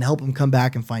bridge and help them come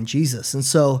back and find Jesus. And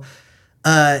so,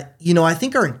 I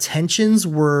think our intentions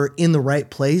were in the right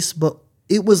place, but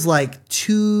it was like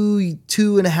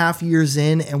 2.5 years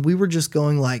in, and we were just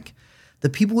going like, the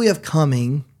people we have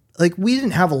coming, like we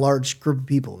didn't have a large group of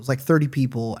people. It was like 30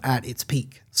 people at its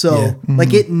peak. So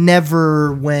like it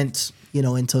never went,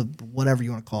 into whatever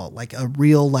you want to call it, like a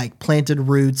real like planted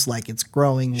roots, like it's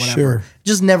growing, whatever. Sure.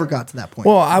 Just never got to that point.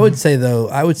 Well, I would say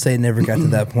it never got to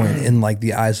that point in like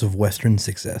the eyes of Western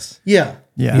success. Yeah.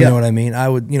 You know what I mean? I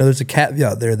would, there's a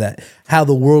caveat there that how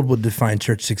the world would define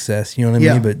church success, you know what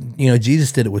I mean? But,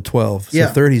 Jesus did it with 12. So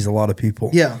 30 is a lot of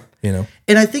people. Yeah.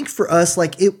 And I think for us,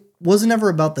 like it wasn't ever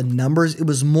about the numbers. It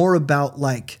was more about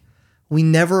like, we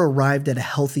never arrived at a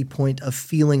healthy point of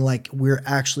feeling like we're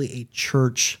actually a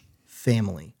church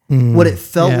family. What it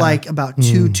felt like about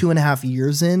 2.5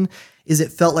 years in is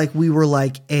it felt like we were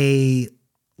like a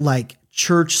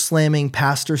church slamming,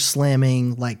 pastor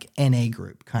slamming, like NA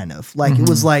group kind of. Like it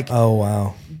was like, oh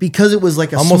wow, because it was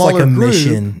like a almost smaller like a group,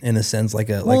 mission in a sense, like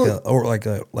an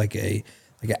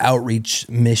outreach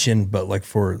mission, but like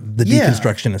for the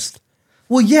deconstructionist.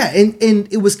 Well, yeah, and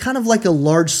it was kind of like a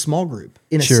large small group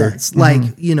in a sense. Like,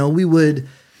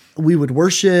 we would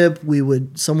worship,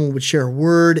 someone would share a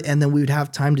word, and then we would have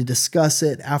time to discuss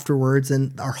it afterwards.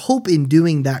 And our hope in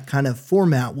doing that kind of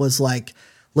format was like,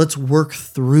 let's work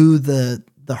through the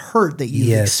hurt that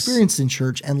you've experienced in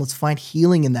church, and let's find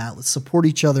healing in that. Let's support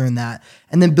each other in that,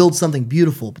 and then build something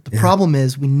beautiful. But the problem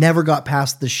is we never got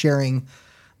past the sharing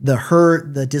the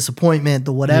hurt, the disappointment,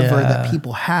 the whatever that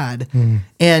people had.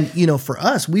 And, for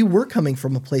us, we were coming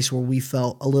from a place where we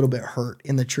felt a little bit hurt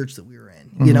in the church that we were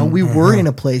in. We were in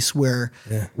a place where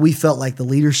we felt like the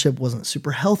leadership wasn't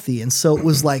super healthy. And so it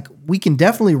was like, we can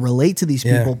definitely relate to these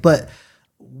people, but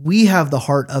we have the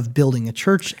heart of building a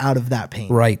church out of that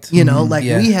pain. Right.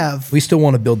 We still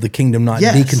want to build the kingdom, not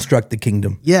deconstruct the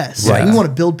kingdom. Yes. Right. We want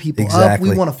to build people up.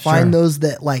 We want to find those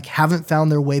that like haven't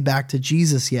found their way back to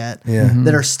Jesus yet,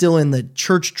 that are still in the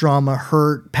church drama,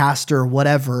 hurt, pastor,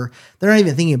 whatever. They're not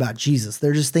even thinking about Jesus.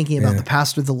 They're just thinking about the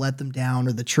pastor that let them down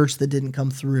or the church that didn't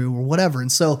come through or whatever.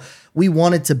 And so we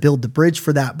wanted to build the bridge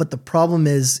for that. But the problem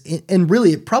is, and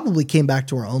really it probably came back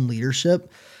to our own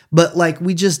leadership, but like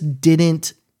we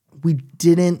didn't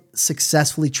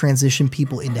successfully transition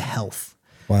people into health.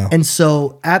 Wow. And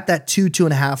so at that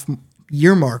 2.5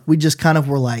 year mark, we just kind of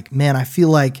were like, man, I feel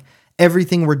like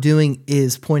everything we're doing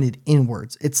is pointed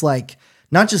inwards. It's like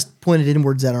not just pointed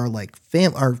inwards at our like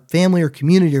our family or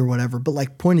community or whatever, but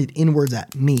like pointed inwards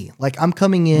at me. Like I'm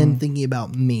coming in thinking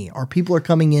about me. Our people are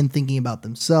coming in thinking about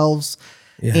themselves.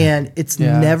 Yeah. And it's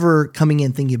never coming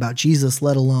in thinking about Jesus,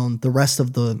 let alone the rest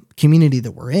of the community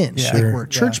that we're in. Yeah. Like we're a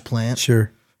church plant.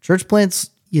 Sure. Church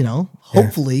plants,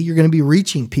 hopefully you're going to be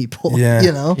reaching people, Yeah.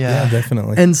 Yeah.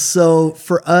 Definitely. And so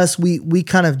for us, we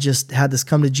kind of just had this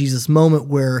come to Jesus moment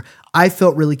where I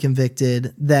felt really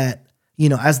convicted that,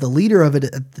 as the leader of it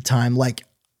at the time, like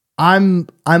I'm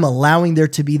allowing there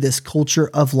to be this culture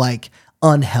of like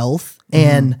unhealth,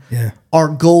 and our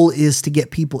goal is to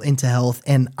get people into health.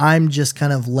 And I'm just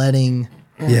kind of letting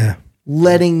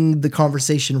the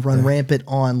conversation run rampant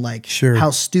on like how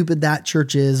stupid that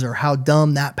church is or how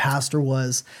dumb that pastor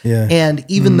was. Yeah. And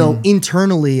even though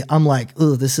internally I'm like,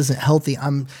 oh, this isn't healthy.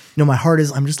 My heart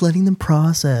is, I'm just letting them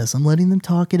process. I'm letting them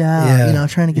talk it out,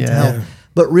 trying to get to help.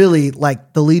 But really,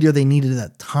 like the leader they needed at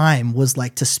that time was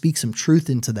like to speak some truth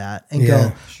into that and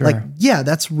go like, yeah,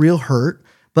 that's real hurt.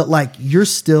 But like you're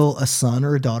still a son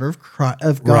or a daughter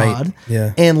of God.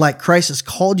 Yeah. And like Christ has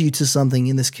called you to something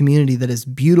in this community that is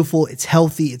beautiful. It's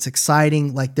healthy. It's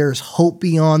exciting. Like there's hope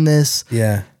beyond this.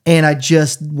 Yeah. And I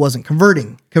just wasn't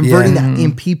converting that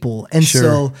in people. And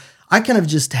so I kind of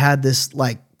just had this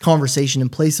like conversation in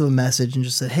place of a message and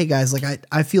just said, hey guys, like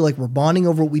I feel like we're bonding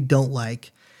over what we don't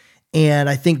like. And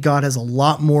I think God has a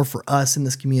lot more for us in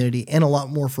this community and a lot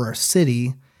more for our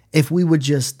city if we would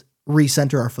just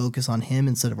recenter our focus on him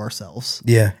instead of ourselves.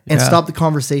 Yeah. And stop the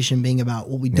conversation being about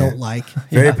what we don't like.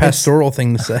 Very pastoral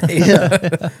thing to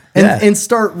say. And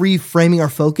start reframing our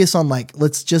focus on like,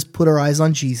 let's just put our eyes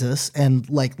on Jesus and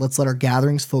like, let's let our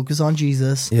gatherings focus on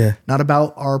Jesus. Yeah. Not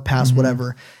about our past,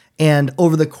 whatever. And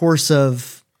over the course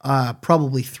of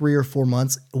probably 3 or 4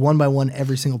 months, one by one,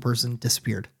 every single person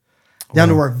disappeared. Down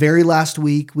to our very last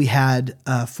week, we had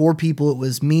 4 people. It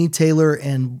was me, Taylor,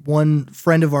 and one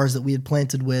friend of ours that we had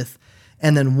planted with,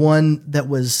 and then one that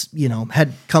was,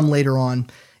 had come later on.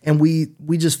 And we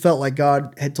just felt like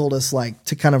God had told us like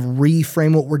to kind of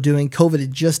reframe what we're doing. COVID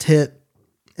had just hit,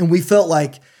 and we felt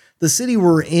like the city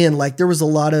we're in, like there was a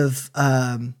lot of,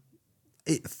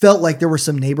 it felt like there were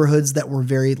some neighborhoods that were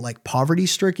very like poverty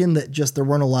stricken that just there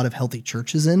weren't a lot of healthy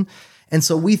churches in. And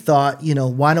so we thought,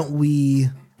 why don't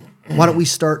we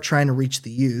start trying to reach the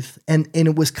youth? And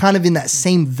it was kind of in that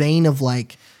same vein of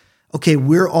like, okay,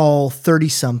 we're all 30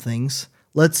 somethings.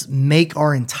 Let's make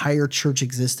our entire church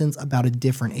existence about a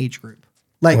different age group.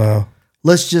 Like,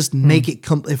 let's just make it,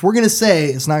 if we're going to say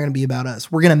it's not going to be about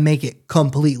us, we're going to make it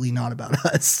completely not about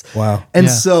us. Wow. And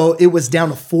so it was down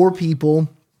to 4 people.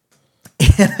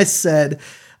 And I said,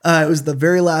 it was the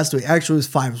very last week. Actually, it was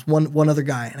 5. It was one other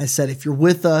guy. And I said, if you're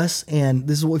with us and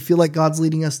this is what we feel like God's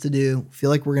leading us to do, feel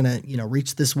like we're going to,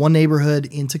 reach this one neighborhood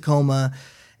in Tacoma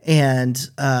and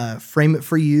frame it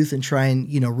for youth and try and,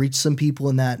 reach some people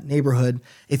in that neighborhood.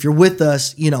 If you're with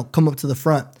us, come up to the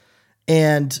front.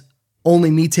 And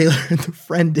only me, Taylor, and the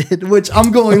friend did, which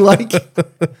I'm going like,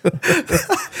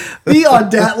 be on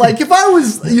down. Like if I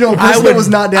was, a person that was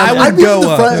not down, I'd be at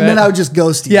the front and then I would just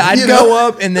ghost you. Yeah, I'd go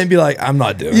up and then be like, I'm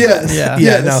not doing it. Yes.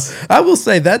 Yeah. No, I will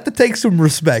say that takes some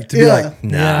respect to be like,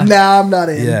 nah. Nah, I'm not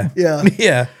in. Yeah.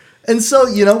 Yeah. And so,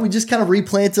 we just kind of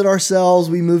replanted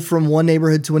ourselves. We moved from one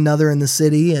neighborhood to another in the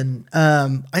city. And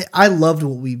I loved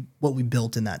what we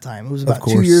built in that time. It was about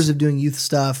 2 years of doing youth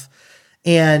stuff.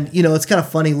 And, it's kind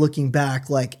of funny looking back,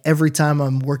 like every time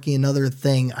I'm working another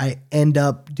thing, I end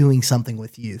up doing something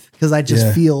with youth because I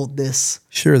just feel this.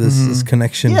 Sure. This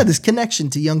connection. Yeah. This connection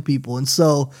to young people. And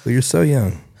so. Well, you're so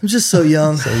young. I'm just so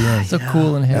young. So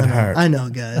cool and hip. I know,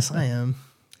 guys. I am.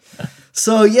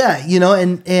 So yeah,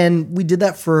 and we did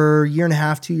that for 1.5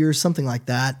 years, 2 years, something like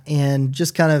that. And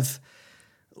just kind of,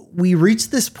 we reached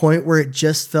this point where it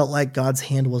just felt like God's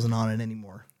hand wasn't on it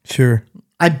anymore. Sure.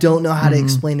 I don't know how to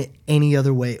explain it any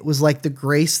other way. It was like the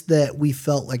grace that we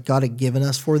felt like God had given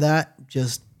us for that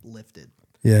just lifted.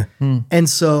 Yeah. And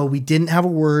so we didn't have a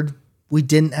word. We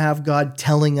didn't have God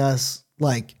telling us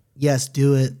like, yes,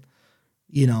 do it.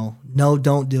 No,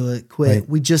 don't do it. Quit. Right.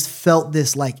 We just felt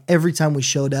this like every time we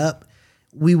showed up,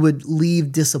 we would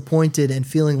leave disappointed and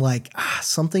feeling like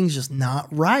something's just not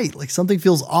right. Like something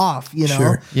feels off,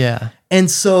 Sure. Yeah. And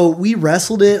so we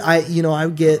wrestled it. I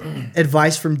would get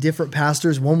advice from different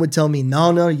pastors. One would tell me,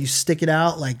 no, you stick it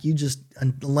out. Like you just,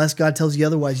 unless God tells you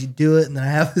otherwise, you do it. And then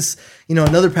I have this,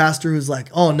 another pastor who's like,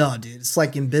 oh no, dude, it's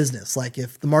like in business. Like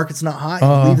if the market's not hot,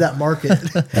 you leave that market.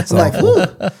 That's like,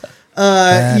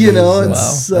 and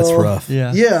so that's rough.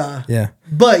 Yeah. Yeah.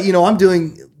 But, I'm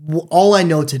doing all I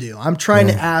know to do. I'm trying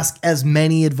to ask as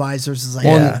many advisors as I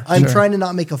can. I'm trying to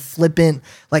not make a flippant,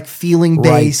 like feeling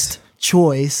based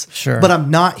choice. Sure. But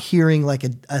I'm not hearing like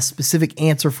a specific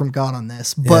answer from God on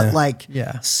this. But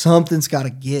something's got to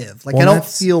give. Like I don't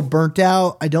feel burnt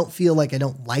out. I don't feel like I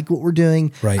don't like what we're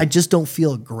doing. Right. I just don't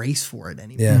feel a grace for it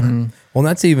anymore. Yeah. Well,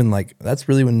 that's even like, that's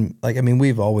really when, like, I mean,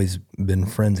 we've always been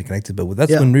friends and connected, but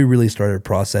that's when we really started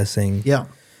processing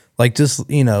Like just,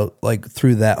 like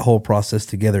through that whole process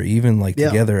together, even like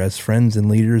together as friends and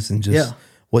leaders and just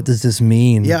what does this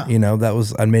mean? Yeah.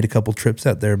 I made a couple trips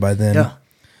out there by then. Yeah.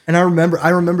 And I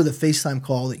remember the FaceTime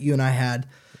call that you and I had.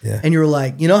 Yeah. And you were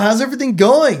like, how's everything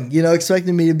going?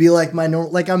 Expecting me to be like my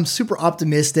normal, like I'm super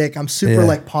optimistic. I'm super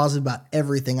like positive about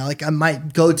everything. I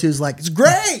might go to is like, it's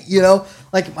great.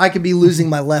 Like I could be losing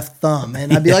my left thumb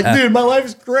and I'd be like, dude, my life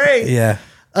is great. Yeah.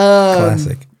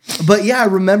 Classic. But yeah, I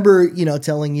remember,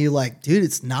 telling you like, dude,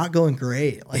 it's not going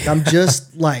great. Like I'm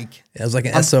just like, It was like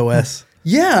an SOS.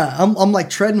 yeah, I'm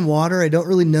like treading water. I don't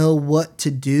really know what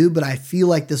to do, but I feel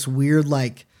like this weird,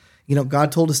 like,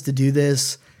 God told us to do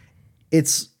this.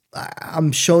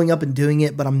 I'm showing up and doing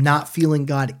it, but I'm not feeling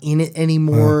God in it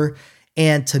anymore.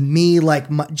 And to me, like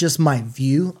my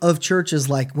view of church is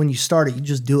like when you start it, you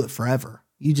just do it forever.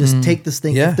 You just take this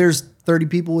thing. Yeah. If there's 30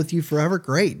 people with you forever,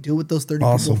 great. Do it with those 30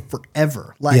 Awesome. people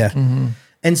forever. Like,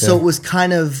 and so it was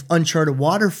kind of uncharted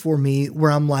water for me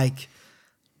where I'm like,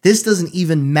 this doesn't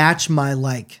even match my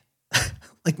like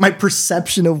my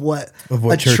perception of what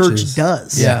a church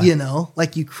does. Yeah.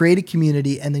 Like you create a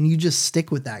community and then you just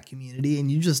stick with that community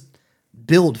and you just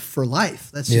build for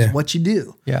life. That's just what you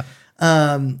do. Yeah.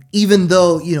 Even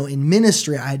though, in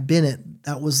ministry I had been at,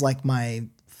 that was like my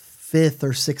 5th or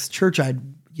 6th church I'd,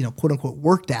 quote unquote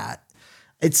worked at.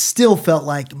 It still felt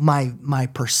like my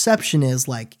perception is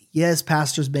like, yes,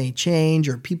 pastors may change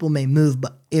or people may move,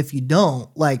 but if you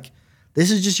don't, like, this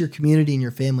is just your community and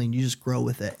your family and you just grow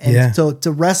with it. And so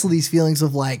to wrestle these feelings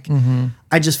of like,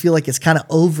 I just feel like it's kind of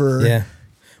over. Yeah.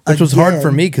 Which was hard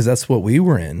for me because that's what we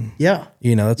were in. Yeah.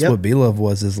 That's what B-Love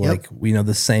was, is like,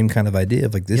 the same kind of idea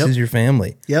of like, this is your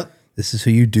family. Yep. This is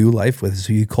who you do life with. This is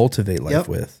who you cultivate life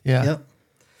with. Yeah. Yep.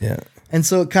 Yeah. And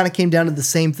so it kind of came down to the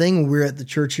same thing when we were at the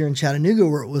church here in Chattanooga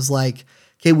where it was like,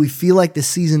 okay, we feel like the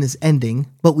season is ending,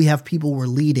 but we have people we're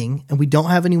leading and we don't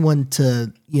have anyone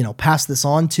to, pass this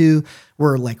on to.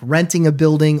 We're like renting a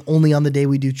building only on the day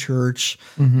we do church.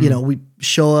 We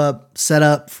show up, set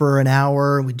up for an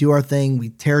hour, we do our thing,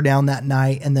 we tear down that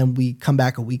night, and then we come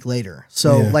back a week later.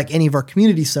 So like any of our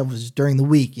community stuff was during the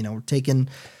week, we're taking,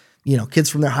 kids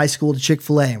from their high school to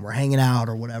Chick-fil-A and we're hanging out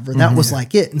or whatever. And that was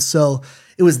like it. And so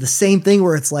it was the same thing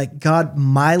where it's like, God,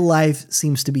 my life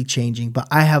seems to be changing, but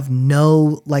I have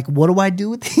no, like, what do I do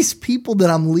with these people that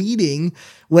I'm leading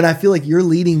when I feel like you're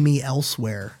leading me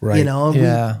elsewhere? Right.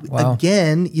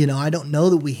 Again, I don't know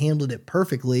that we handled it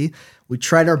perfectly. We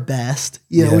tried our best.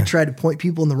 We tried to point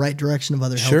people in the right direction of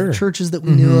other healthy churches that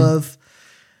we knew of.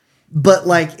 But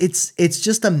like, it's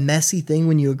just a messy thing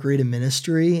when you agree to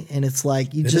ministry, and it's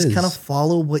like, you just kind of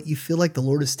follow what you feel like the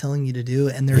Lord is telling you to do.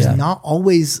 And there's not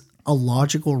always a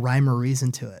logical rhyme or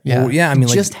reason to it. Yeah. Well, I mean,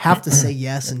 You just have to say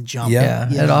yes and jump. Yeah.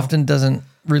 you It know? often doesn't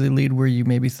really lead where you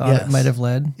maybe thought it might have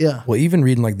led. Yeah. well, even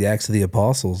reading like the Acts of the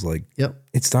Apostles, like Yep.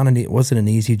 it wasn't an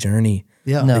easy journey.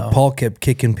 Yeah. No. Like Paul kept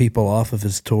kicking people off of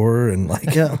his tour and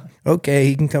like, okay,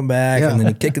 he can come back, and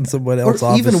then kicking someone else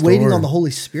off even his waiting tour. on the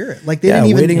Holy Spirit. Like they Yeah, didn't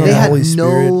even, waiting on they the had Holy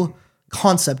no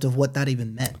concept of what that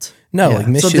even meant. No, Yeah. like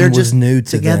So mission they're was just new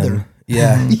to together. them.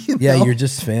 Yeah. Yeah, know? you're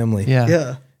just family.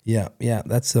 Yeah. Yeah.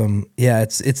 That's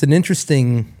it's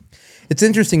interesting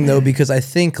though, because I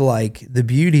think like the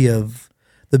beauty of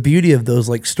those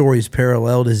like stories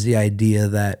paralleled is the idea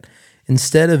that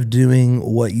instead of doing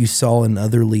what you saw in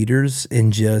other leaders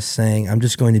and just saying, I'm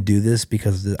just going to do this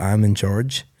because I'm in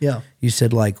charge. Yeah. You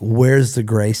said like, where's the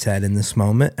grace at in this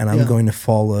moment? And I'm Yeah. going to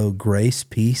follow grace,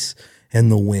 peace, and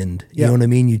the wind. You Yeah. know what I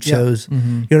mean? You chose, you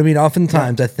know what I mean?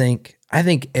 Oftentimes I think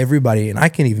everybody, and I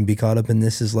can even be caught up in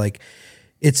this, is like,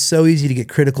 it's so easy to get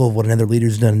critical of what another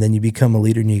leader's done. And then you become a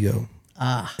leader and you go,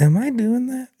 am I doing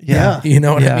that? Yeah. You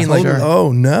know what I mean? Like, Totally.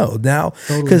 oh no, now,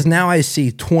 because now I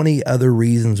see 20 other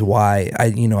reasons why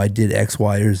I did X,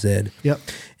 Y, or Z. Yep.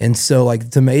 And so like,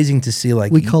 it's amazing to see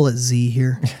like, We call it Z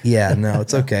here. yeah, no,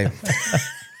 it's okay.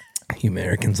 You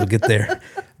Americans will get there.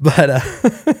 But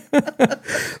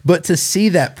to see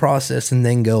that process and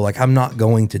then go like, I'm not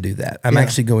going to do that. I'm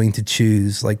actually going to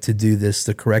choose like to do this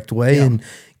the correct way and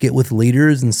get with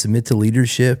leaders and submit to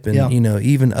leadership and,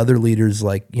 even other leaders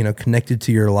like, connected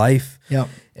to your life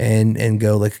and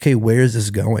go like, okay, where is this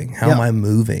going? How am I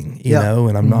moving? You know,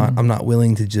 and I'm not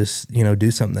willing to just,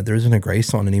 do something that there isn't a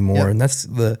grace on anymore. And that's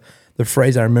the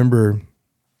phrase I remember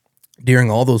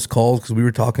during all those calls, because we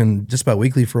were talking just about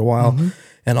weekly for a while,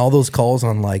 and all those calls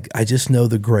on like, I just know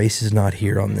the grace is not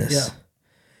here on this. Yeah.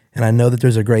 And I know that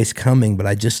there's a grace coming, but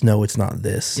I just know it's not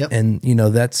this. Yep. And,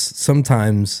 that's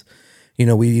sometimes,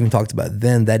 we even talked about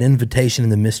then, that invitation in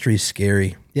the mystery is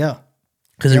scary. Yeah.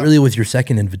 Because it really was your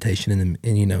second invitation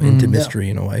into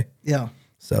mystery in a way. Yeah.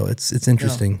 So it's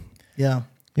interesting. Yeah.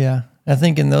 Yeah. I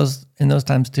think in those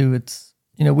times too, it's,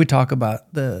 we talk about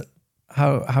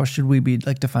how should we be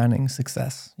like defining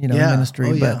success, in ministry.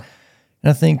 Oh, yeah. But and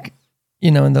I think,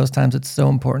 in those times it's so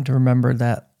important to remember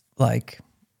that like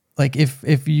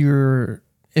if you're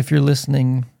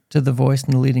listening to the voice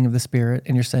and the leading of the Spirit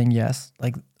and you're saying yes,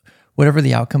 like whatever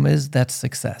the outcome is, that's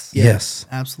success. Yes.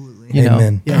 Absolutely.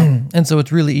 Amen. Yeah. And so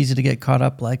it's really easy to get caught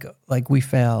up like we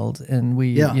failed and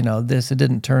we, it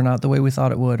didn't turn out the way we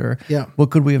thought it would, or what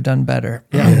could we have done better?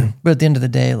 Yeah. But at the end of the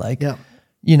day, like,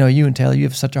 you and Taylor, you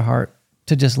have such a heart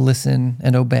to just listen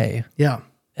and obey. Yeah.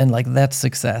 And like, that's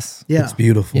success. Yeah. It's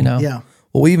beautiful. Yeah.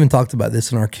 Well, we even talked about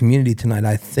this in our community tonight.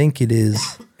 I think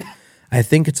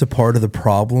it's a part of the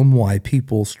problem why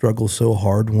people struggle so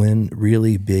hard when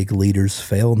really big leaders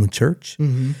fail in the church,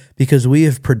 because we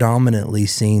have predominantly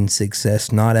seen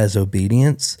success not as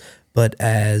obedience, but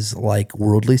as like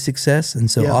worldly success. And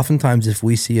so oftentimes if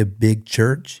we see a big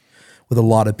church with a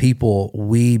lot of people,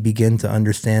 we begin to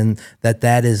understand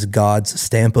that is God's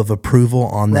stamp of approval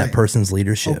on that person's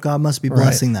leadership. Oh, God must be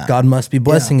blessing that. God must be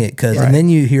blessing it, because and then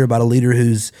you hear about a leader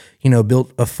who's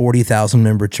built a 40,000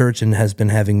 member church and has been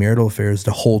having marital affairs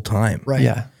the whole time. Right.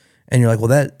 Yeah. And you're like,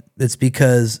 well, it's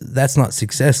because that's not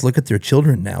success. Look at their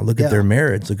children now. Look at their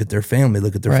marriage. Look at their family.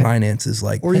 Look at their finances.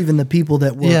 Like, or even the people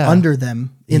that were under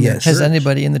them in the church. Has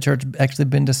anybody in the church actually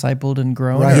been discipled and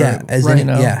grown? Right.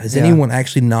 Or, Is anyone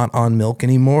actually not on milk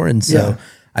anymore? And so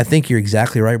I think you're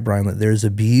exactly right, Brian, that there's a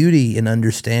beauty in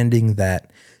understanding that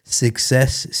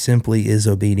success simply is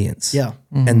obedience. Yeah.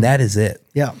 And that is it.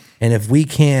 Yeah. And if we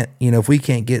can't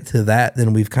get to that,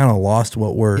 then we've kind of lost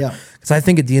what we're, because I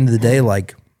think at the end of the day,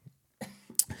 like,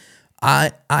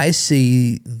 I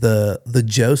see the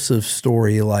Joseph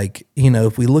story, like,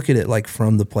 if we look at it like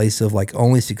from the place of like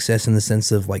only success in the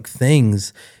sense of like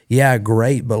things,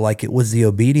 great, but like it was the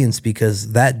obedience,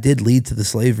 because that did lead to the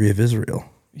slavery of Israel.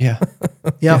 Yeah.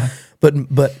 Yeah. But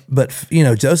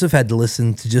Joseph had to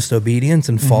listen to just obedience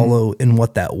and follow in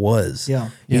what that was. Yeah.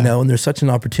 And there's such an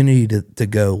opportunity to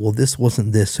go, well, this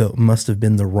wasn't this, so it must have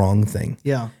been the wrong thing.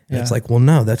 Yeah. And it's like, well,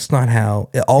 no, that's not how.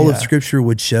 All of Scripture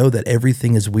would show that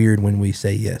everything is weird when we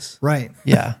say yes. Right.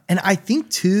 Yeah. And I think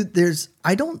too,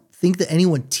 I don't think that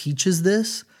anyone teaches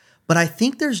this, but I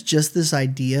think there's just this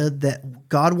idea that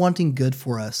God wanting good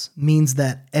for us means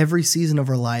that every season of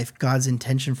our life, God's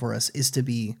intention for us is to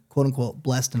be quote unquote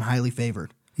blessed and highly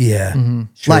favored. Yeah.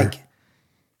 Sure. Like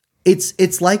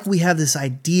it's like we have this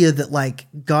idea that like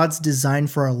God's design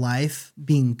for our life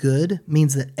being good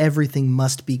means that everything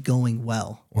must be going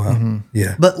well. Wow.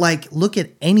 Yeah. But like, look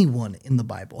at anyone in the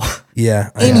Bible.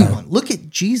 Yeah. Anyone. Look at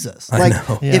Jesus. Like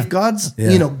Yeah. if God's,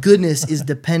 goodness is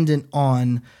dependent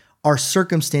on our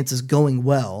circumstances going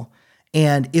well,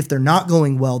 and if they're not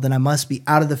going well, then I must be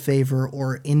out of the favor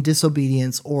or in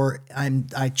disobedience, or I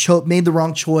made the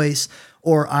wrong choice,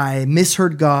 or I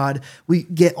misheard God. We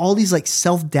get all these like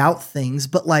self-doubt things,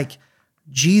 but like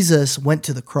Jesus went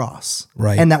to the cross,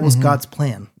 right? And that was God's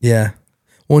plan. Yeah.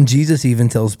 Well, and Jesus even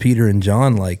tells Peter and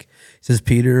John, like, he says,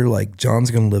 Peter, like,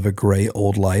 John's going to live a great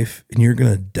old life and you're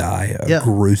going to die a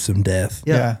gruesome death.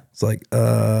 Yeah. It's like,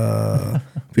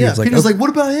 Peter's like, what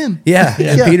about him? Yeah.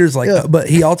 And Peter's like, but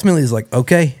he ultimately is like,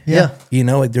 okay. Yeah.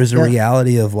 Like there's a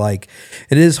reality of like,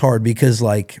 it is hard because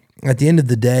like at the end of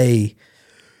the day,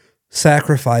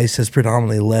 sacrifice has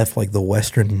predominantly left like the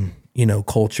Western,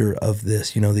 culture of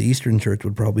this. The Eastern church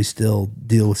would probably still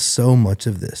deal with so much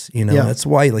of this. That's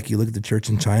why like you look at the church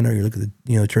in China, or you look at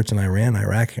the church in Iran,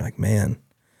 Iraq, you're like, man,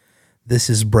 this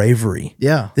is bravery.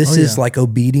 Yeah. This is like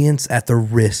obedience at the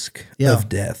risk of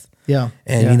death. Yeah.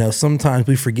 And sometimes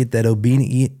we forget that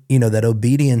that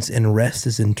obedience and rest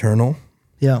is internal.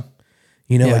 Yeah.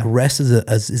 Like rest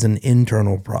is an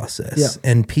internal process,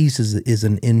 and peace is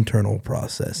an internal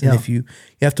process. And if you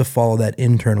have to follow that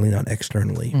internally, not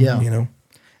externally. Yeah.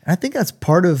 I think that's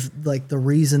part of like the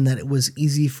reason that it was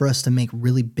easy for us to make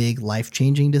really big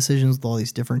life-changing decisions with all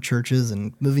these different churches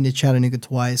and moving to Chattanooga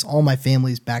twice. All my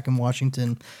family's back in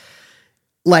Washington.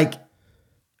 Like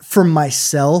for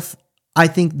myself, I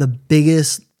think the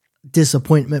biggest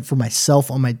disappointment for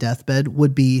myself on my deathbed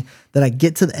would be that I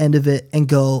get to the end of it and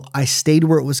go, I stayed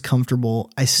where it was comfortable.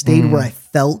 I stayed where I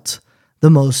felt the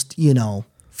most,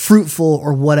 fruitful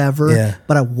or whatever,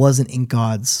 but I wasn't in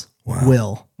God's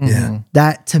will. Yeah.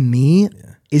 That to me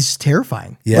is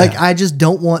terrifying. Yeah. Like I just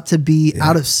don't want to be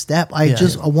out of step. I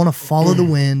want to follow the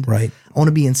wind. Right. I want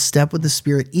to be in step with the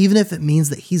Spirit, even if it means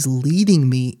that He's leading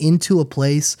me into a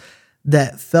place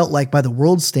that felt like, by the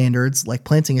world standards, like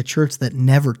planting a church that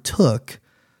never took.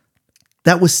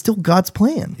 That was still God's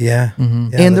plan. Yeah. Yeah,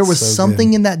 and there was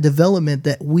something in that development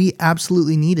that we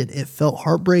absolutely needed. It felt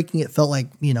heartbreaking. It felt like,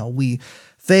 we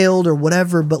failed or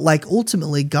whatever. But like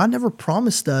ultimately, God never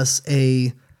promised us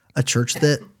a church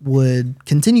that would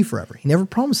continue forever. He never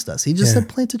promised us. He just said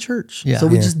plant a church. Yeah. So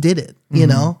we just did it, you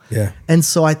know? Yeah. And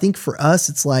so I think for us,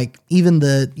 it's like even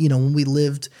when we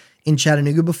lived in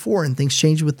Chattanooga before and things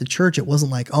changed with the church, it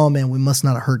wasn't like, oh man, we must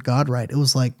not have heard God right. It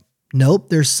was like, nope,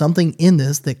 there's something in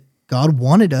this that God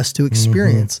wanted us to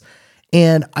experience.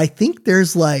 And I think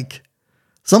there's like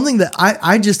something that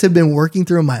I just have been working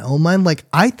through in my own mind. Like,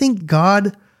 I think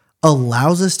God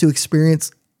allows us to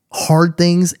experience hard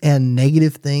things and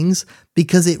negative things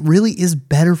because it really is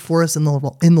better for us in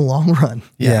the long run.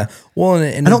 Yeah. Well,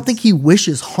 and I don't think he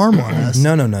wishes harm on us.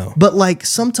 No. But like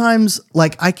sometimes,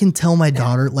 like I can tell my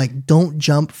daughter, like, don't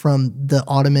jump from the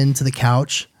ottoman to the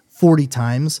couch 40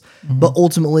 times. But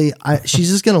ultimately, she's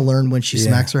just going to learn when she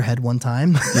smacks her head one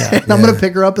time. And I'm going to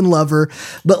pick her up and love her.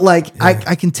 But like,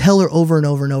 I can tell her over and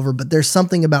over and over, but there's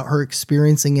something about her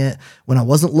experiencing it when I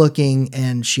wasn't looking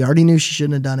and she already knew she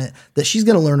shouldn't have done it, that she's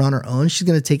going to learn on her own. She's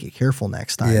going to take it careful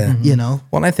next time, you know?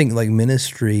 Well, and I think like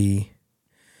ministry,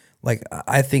 like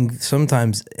I think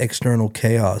sometimes external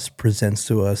chaos presents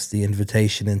to us the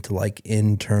invitation into like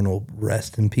internal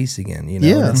rest and peace again, you know?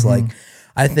 Yeah. And it's like,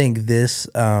 I think this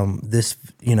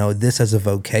as a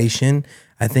vocation,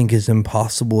 I think is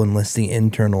impossible unless the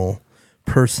internal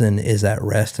person is at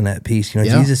rest and at peace. You know,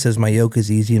 Jesus says, my yoke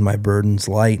is easy and my burden's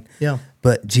light. Yeah.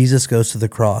 But Jesus goes to the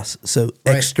cross. So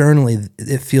externally,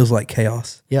 it feels like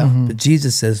chaos. Yeah. But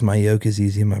Jesus says, my yoke is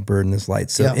easy and my burden is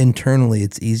light. So internally,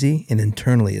 it's easy and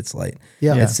internally, it's light.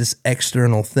 Yeah. It's this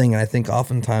external thing. And I think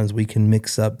oftentimes we can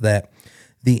mix up that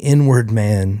the inward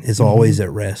man is always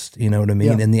at rest. You know what I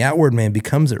mean? Yeah. And the outward man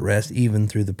becomes at rest even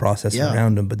through the process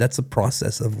around him. But that's a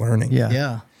process of learning.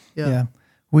 Yeah.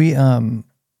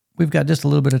 We've got just a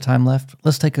little bit of time left.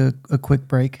 Let's take a quick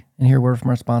break and hear a word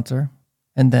from our sponsor.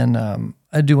 And then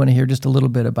I do want to hear just a little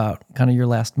bit about kind of your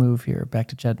last move here back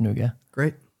to Chattanooga.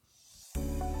 Great.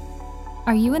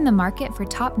 Are you in the market for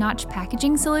top-notch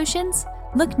packaging solutions?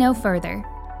 Look no further.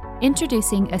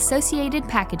 Introducing Associated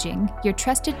Packaging, your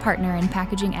trusted partner in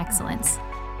packaging excellence.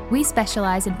 We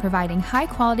specialize in providing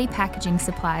high-quality packaging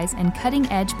supplies and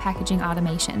cutting-edge packaging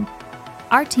automation.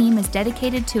 Our team is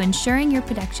dedicated to ensuring your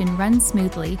production runs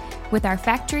smoothly with our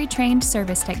factory-trained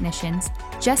service technicians,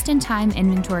 just-in-time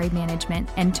inventory management,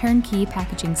 and turnkey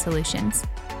packaging solutions.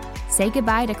 Say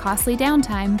goodbye to costly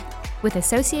downtime. With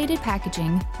Associated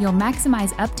Packaging, you'll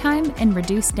maximize uptime and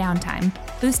reduce downtime,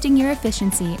 boosting your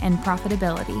efficiency and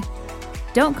profitability.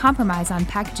 Don't compromise on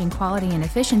packaging quality and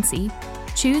efficiency.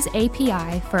 Choose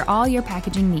API for all your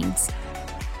packaging needs.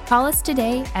 Call us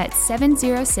today at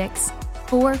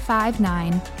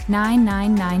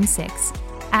 706-459-9996.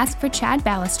 Ask for Chad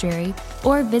Balistreri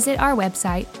or visit our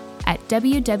website at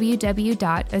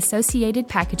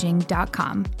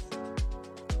www.associatedpackaging.com.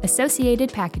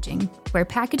 Associated Packaging, where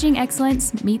packaging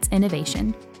excellence meets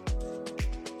innovation.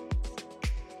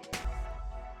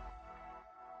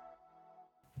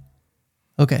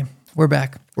 Okay, we're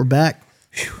back. We're back.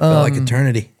 Felt like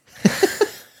eternity.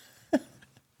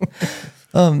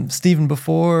 Stephen,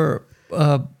 before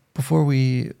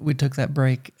we took that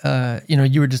break,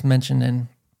 you were just mentioning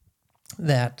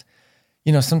that,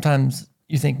 sometimes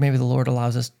you think maybe the Lord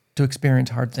allows us to experience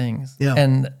hard things. Yeah.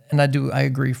 And I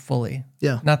agree fully.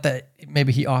 Yeah. Not that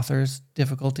maybe he authors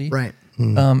difficulty. Right.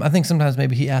 I think sometimes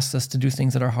maybe he asks us to do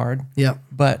things that are hard. Yeah.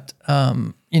 But,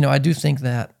 I do think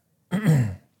that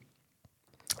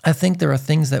I think there are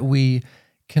things that we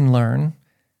can learn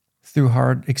through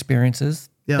hard experiences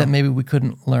that maybe we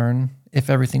couldn't learn if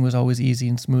everything was always easy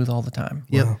and smooth all the time.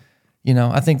 Yep.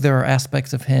 I think there are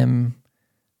aspects of him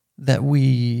that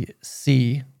we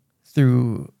see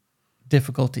through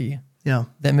difficulty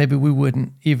that maybe we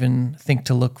wouldn't even think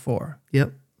to look for.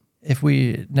 Yep. If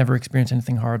we never experienced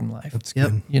anything hard in life. That's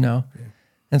good.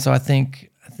 And so I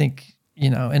think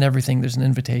in everything there's an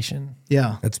invitation.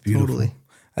 Yeah. That's beautiful. Totally.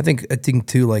 I think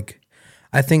too, like,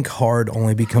 I think hard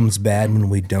only becomes bad when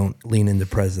we don't lean into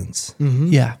presence. Mm-hmm.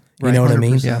 Yeah. You know what I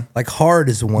mean? 100%. Yeah. Like hard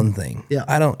is one thing. Yeah.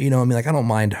 I don't, like I don't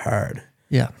mind hard.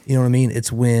 Yeah. You know what I mean?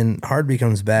 It's when hard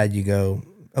becomes bad, you go,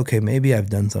 okay, maybe I've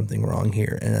done something wrong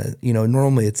here. And,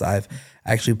 normally it's I've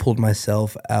actually pulled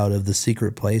myself out of the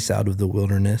secret place, out of the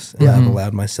wilderness. And I've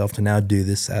allowed myself to now do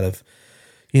this out of,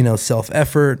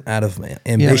 self-effort, out of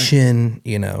ambition,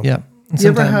 Yeah. And You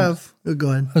ever sometimes- have,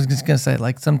 go ahead. I was just going to say,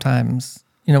 like, sometimes,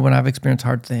 when I've experienced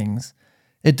hard things,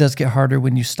 it does get harder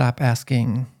when you stop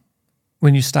asking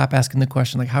the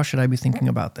question, like, how should I be thinking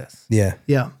about this? Yeah.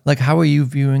 Yeah. Like, how are you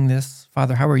viewing this,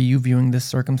 Father? How are you viewing this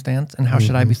circumstance? And how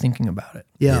should I be thinking about it?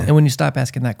 Yeah. And when you stop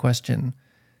asking that question,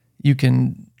 you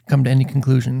can come to any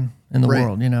conclusion in the Right.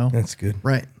 world, That's good.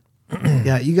 Right.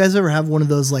 Yeah. You guys ever have one of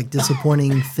those like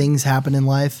disappointing things happen in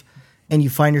life and you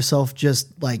find yourself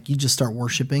just like, you just start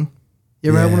worshiping? You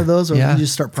ever have one of those? Or you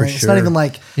just start praying? It's not even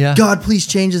like, God, please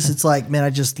change this. It's like, man, I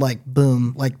just like,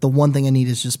 boom. Like the one thing I need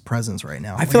is just presence right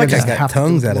now. I feel like I got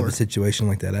tongues out of a situation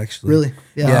like that, actually. Really?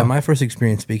 Yeah. My first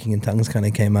experience speaking in tongues kind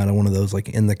of came out of one of those, like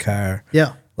in the car.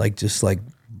 Yeah. Like just like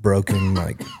broken,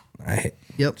 like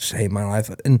just hate my life.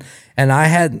 And I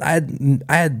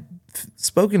had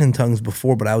spoken in tongues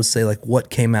before, but I would say like what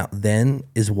came out then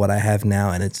is what I have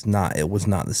now, and it was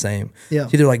not the same. Yeah.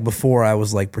 It's either like before I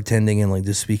was like pretending and like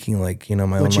just speaking like,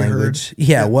 my what own language. Heard.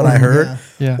 Yeah, what I heard.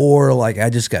 Yeah. Or like I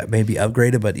just got maybe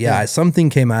upgraded, but something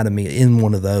came out of me in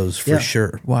one of those for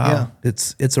sure. Wow. Yeah.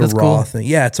 It's a That's raw cool. thing.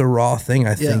 Yeah, it's a raw thing,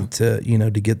 I think, to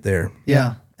to get there.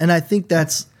 Yeah. And I think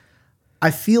I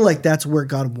feel like that's where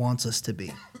God wants us to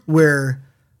be, where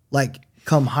like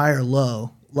come high or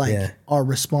low, like our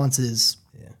response is,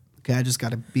 okay, I just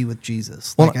got to be with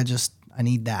Jesus. Like I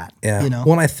need that. Yeah.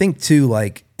 Well, and I think too,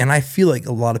 like, and I feel like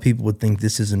a lot of people would think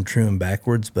this isn't true and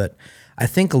backwards, but I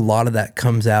think a lot of that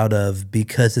comes out of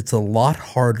because it's a lot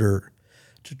harder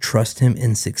to trust him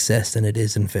in success than it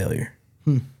is in failure.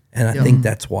 And I think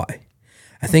that's why.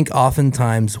 I think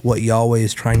oftentimes what Yahweh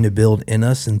is trying to build in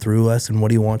us and through us and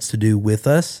what he wants to do with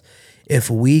us,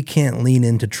 if we can't lean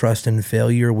into trust and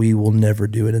failure, we will never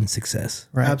do it in success.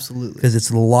 Right. Absolutely. Because it's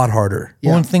a lot harder.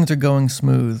 Well, when things are going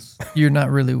smooth, you're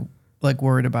not really like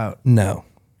worried about, No.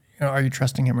 are you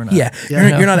trusting him or not? Yeah.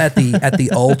 You're not at the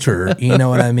altar, you know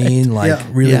what I mean? Like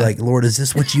really like, Lord, is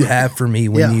this what you have for me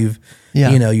when you've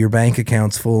your bank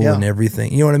account's full and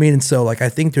everything? You know what I mean? And so like I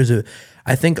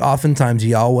think oftentimes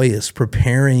Yahweh is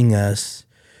preparing us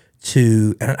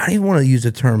to, and I don't even want to use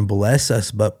the term bless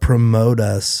us, but promote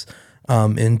us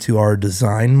into our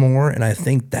design more. And I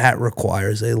think that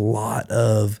requires a lot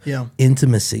of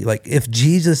intimacy. Like if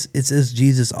it says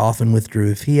Jesus often withdrew,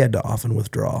 if he had to often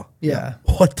withdraw,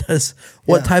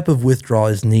 what type of withdrawal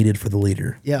is needed for the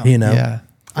leader? Yeah. Yeah.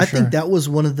 I think that was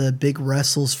one of the big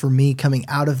wrestles for me coming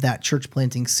out of that church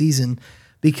planting season,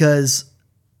 because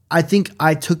I think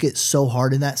I took it so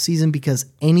hard in that season because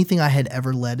anything I had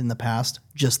ever led in the past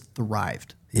just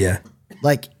thrived. Yeah.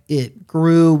 Like it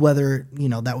grew, whether,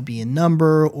 that would be in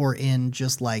number or in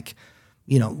just like,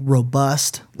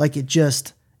 robust. Like it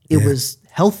was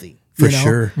healthy. For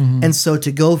sure. Mm-hmm. And so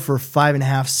to go for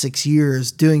 5.5, 6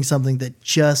 years doing something that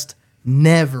just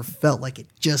never felt like it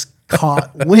just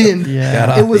caught wind.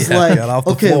 It was like, got off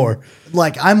the okay, floor.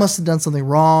 like I must have done something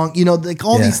wrong. Like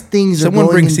all these things Someone are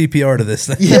going bring in, CPR to this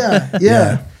thing.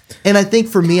 Yeah. And I think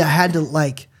for me, I had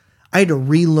to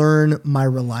relearn my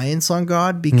reliance on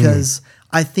God, because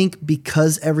I think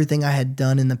because everything I had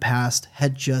done in the past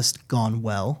had just gone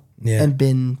well and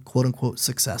been quote unquote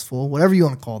successful, whatever you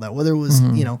want to call that, whether it was,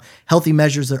 healthy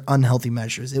measures or unhealthy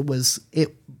measures,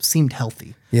 it seemed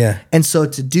healthy. Yeah. And so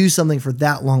to do something for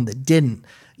that long that didn't,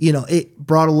 it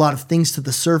brought a lot of things to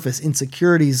the surface,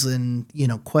 insecurities and,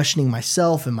 questioning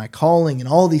myself and my calling and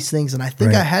all these things. And I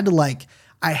think I had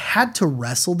to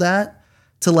wrestle that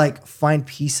to like find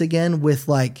peace again with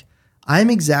like,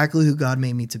 I'm exactly who God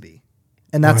made me to be.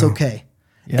 And that's okay.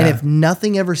 Yeah. And if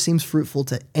nothing ever seems fruitful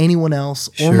to anyone else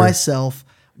or myself,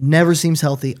 never seems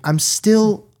healthy,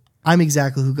 I'm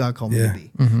exactly who God called me to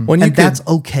be. Mm-hmm. And that's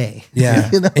okay. Yeah.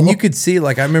 And you could see,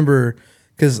 like, I remember,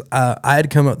 because I had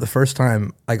come up the first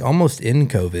time, like almost in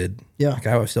COVID. Yeah. Like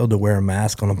I was still had to wear a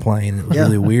mask on a plane. It was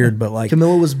really weird, but like.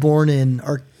 Camilla was born in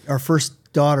our first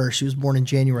daughter. She was born in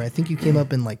January. I think you came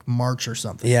up in like March or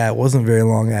something. Yeah, it wasn't very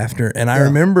long after. And I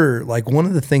remember like one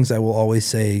of the things I will always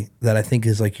say that I think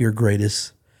is like your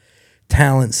greatest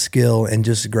talent, skill, and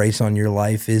just grace on your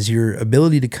life is your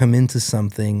ability to come into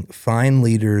something, find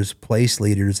leaders, place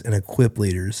leaders, and equip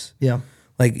leaders. Yeah.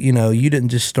 Like, you didn't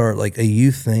just start like a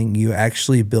youth thing. You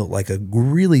actually built like a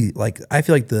really, like, I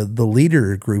feel like the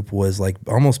leader group was like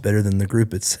almost better than the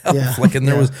group itself. Yeah. Like, and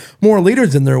there was more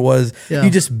leaders than there was. Yeah. You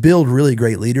just build really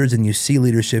great leaders and you see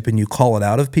leadership and you call it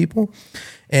out of people.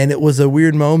 And it was a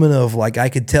weird moment of like, I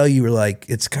could tell you were like,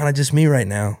 it's kind of just me right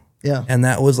now. Yeah. And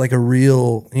that was like a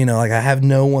real, like I have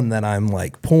no one that I'm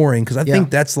like pouring. Cause I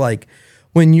think that's like,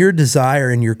 when your desire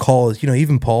and your call is,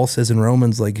 even Paul says in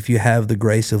Romans, like if you have the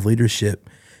grace of leadership,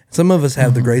 some of us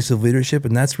have the grace of leadership,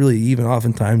 and that's really even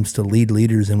oftentimes to lead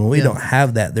leaders. And when we don't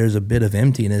have that, there's a bit of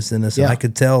emptiness in us. And I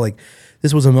could tell like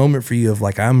this was a moment for you of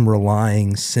like, I'm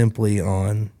relying simply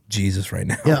on Jesus right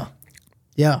now. Yeah.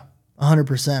 Yeah.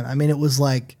 100%. I mean, it was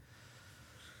like,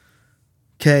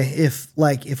 okay,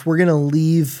 if we're going to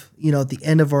leave, at the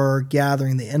end of our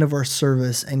gathering, the end of our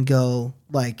service and go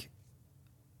like,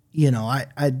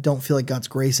 I don't feel like God's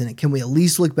grace in it. Can we at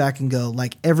least look back and go,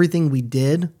 like, everything we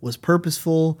did was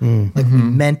purposeful, like we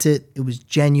meant it, it was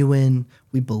genuine,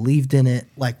 we believed in it,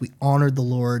 like we honored the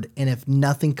Lord, and if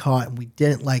nothing caught and we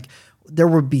didn't, like, there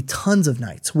would be tons of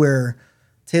nights where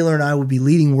Taylor and I would be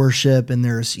leading worship and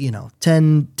there's,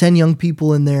 10 young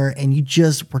people in there and you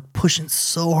just were pushing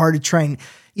so hard to try and,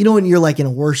 when you're like in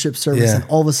a worship service and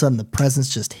all of a sudden the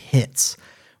presence just hits.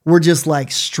 We're just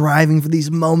like striving for these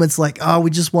moments like,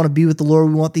 we just want to be with the Lord.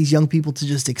 We want these young people to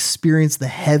just experience the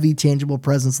heavy, tangible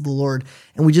presence of the Lord.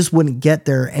 And we just wouldn't get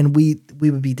there. And we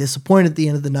would be disappointed at the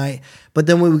end of the night. But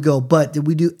then we would go, but did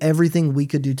we do everything we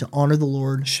could do to honor the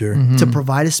Lord? Sure. To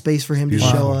provide a space for him to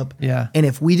show up? Yeah. And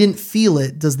if we didn't feel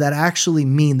it, does that actually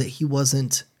mean that he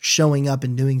wasn't showing up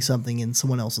and doing something in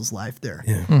someone else's life there?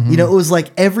 Yeah. It was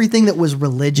like everything that was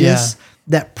religious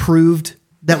that proved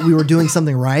that we were doing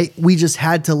something right, we just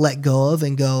had to let go of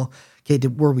and go, okay,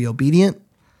 were we obedient?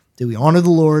 Did we honor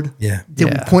the Lord? Yeah. Did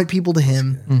we point people to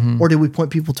him? Or did we point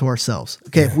people to ourselves?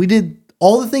 Okay, if we did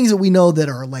all the things that we know that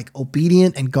are like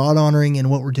obedient and God honoring in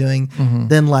what we're doing,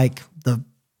 then like the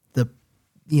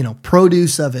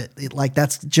produce of it, like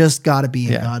that's just got to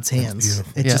be in God's hands.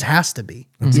 It just has to be.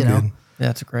 That's good. Yeah,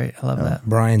 that's great. I love that.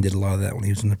 Brian did a lot of that when he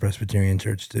was in the Presbyterian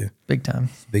church too. Big time.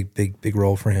 Big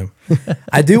role for him.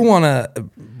 I do want to,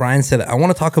 Brian said, I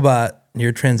want to talk about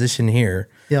your transition here.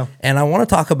 Yeah. And I want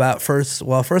to talk about first I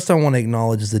want to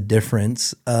acknowledge the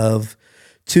difference of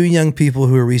two young people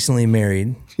who are recently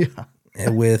married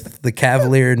and with the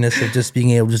cavalierness of just being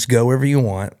able to just go wherever you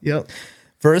want. Yep.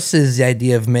 Versus the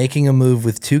idea of making a move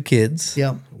with two kids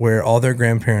where all their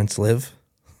grandparents live.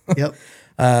 Yep.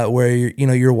 Where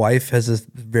your wife has a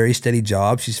very steady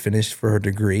job. She's finished for her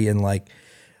degree, and like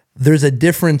there's a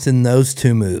difference in those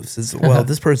two moves.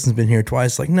 This person's been here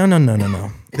twice. Like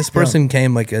no. This person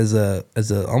came like as a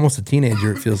almost a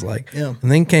teenager. It feels like, and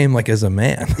then came like as a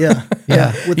man.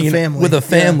 With the family. With a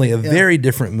family, a very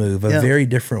different move, a very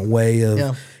different way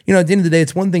of. At the end of the day,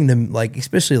 it's one thing to like,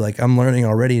 especially like I'm learning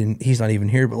already, and he's not even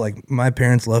here, but like my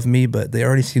parents love me, but they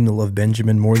already seem to love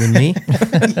Benjamin more than me.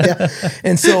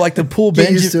 And so like to pull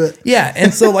Benjamin,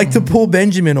 and so like to pull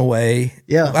Benjamin away,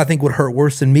 I think would hurt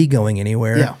worse than me going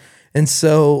anywhere. Yeah. And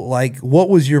so like, what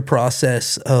was your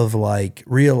process of like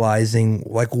realizing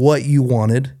like what you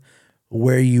wanted,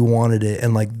 where you wanted it,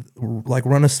 and like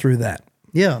run us through that?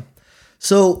 Yeah.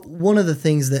 So one of the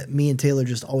things that me and Taylor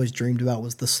just always dreamed about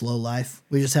was the slow life.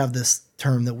 We just have this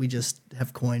term that we just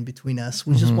have coined between us.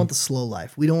 We just want the slow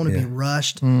life. We don't want to be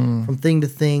rushed from thing to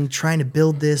thing, trying to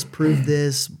build this, prove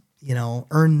this,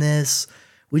 earn this.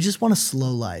 We just want a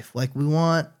slow life. Like we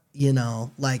want,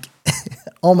 like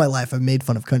all my life I've made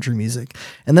fun of country music.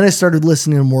 And then I started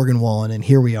listening to Morgan Wallen, and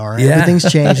here we are. Everything's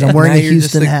changed. I'm wearing a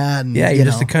Houston hat. And, you're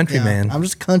just a country man. I'm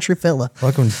just a country fella.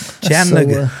 Welcome to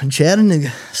Chattanooga.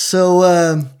 Chattanooga. So,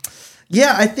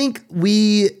 I think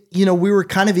we were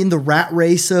kind of in the rat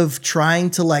race of trying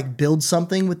to like build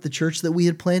something with the church that we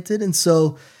had planted. And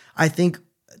so I think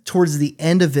towards the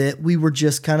end of it, we were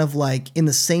just kind of like in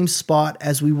the same spot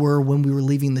as we were when we were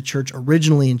leaving the church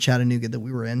originally in Chattanooga that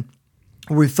we were in,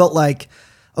 where we felt like,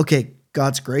 okay,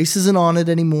 God's grace isn't on it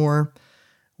anymore.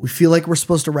 We feel like we're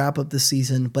supposed to wrap up this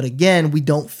season, but again, we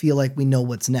don't feel like we know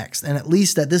what's next. And at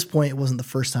least at this point, it wasn't the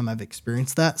first time I've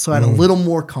experienced that. So I had a little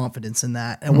more confidence in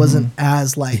that. It wasn't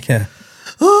as like,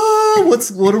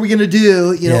 what are we going to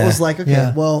do? It was like,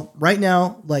 okay, well, right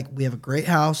now, like we have a great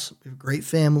house, we have a great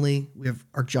family,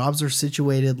 our jobs are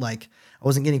situated. Like I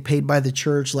wasn't getting paid by the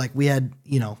church. Like we had,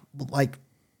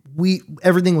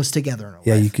 everything was together in a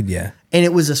way. You could, And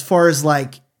it was as far as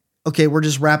like, okay, we're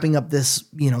just wrapping up this,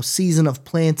 season of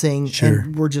planting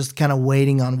and we're just kind of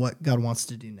waiting on what God wants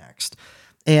to do next.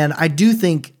 And I do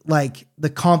think like the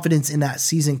confidence in that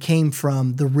season came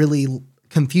from the really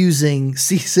confusing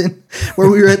season where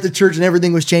we were at the church and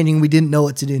everything was changing. We didn't know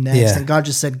what to do next. And God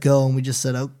just said, go. And we just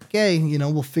said, okay,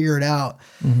 we'll figure it out.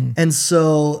 And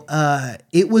so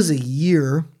it was a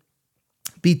year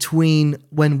between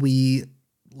when we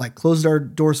like closed our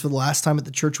doors for the last time at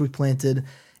the church we planted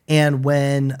and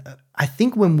when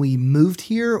we moved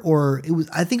here,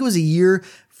 I think it was a year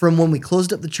from when we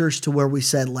closed up the church to where we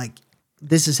said like,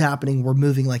 this is happening. We're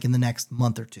moving like in the next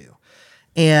month or two.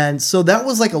 And so that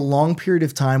was like a long period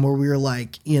of time where we were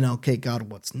like, okay, God,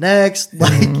 what's next?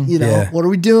 Like, what are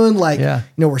we doing? Like,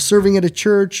 we're serving at a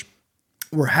church.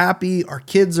 We're happy. Our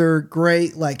kids are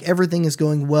great. Like everything is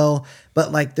going well,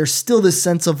 but like, there's still this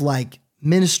sense of like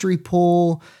ministry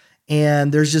pull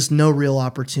and there's just no real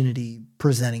opportunity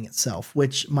presenting itself,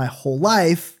 which my whole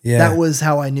life, that was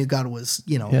how I knew God was,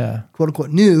 quote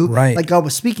unquote knew, like God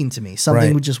was speaking to me.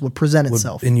 Something would present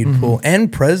itself. And you'd pull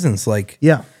and presence. Like,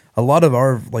 a lot of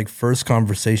our like first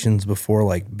conversations before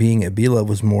like being at Be-Love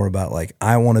was more about like,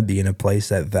 I want to be in a place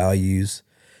that values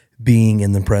being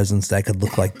in the presence. That could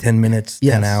look like 10 minutes,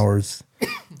 10 hours,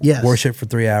 worship for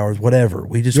 3 hours, whatever.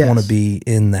 We just want to be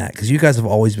in that because you guys have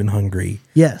always been hungry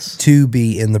to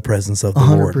be in the presence of the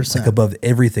 100%. Lord, like above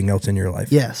everything else in your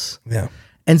life. Yes. Yeah.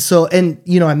 And so, and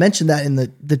you know, I mentioned that in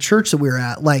the church that we were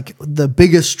at, like the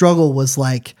biggest struggle was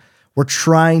like, we're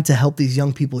trying to help these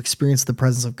young people experience the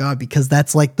presence of God because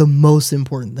that's like the most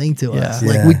important thing to us.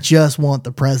 Like we just want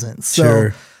the presence.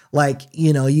 So like,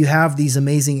 you know, you have these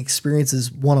amazing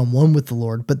experiences one-on-one with the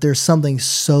Lord, but there's something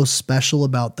so special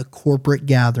about the corporate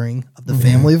gathering of the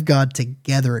family of God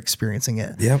together experiencing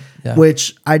it.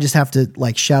 Which I just have to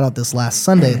like shout out this last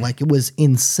Sunday. Like it was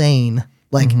insane.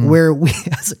 Like where we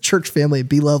as a church family at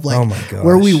Be-Love, like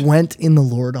where we went in the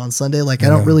Lord on Sunday, like I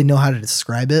don't really know how to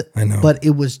describe it, but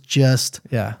it was just,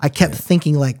 I kept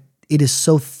thinking like it is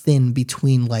so thin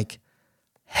between like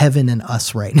heaven and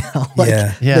us right now.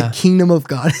 Like the kingdom of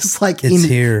God is like, it's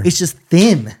here. It's just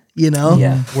thin, you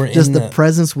know? We're just the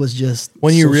presence was just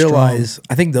when you so realize, strong.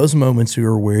 I think those moments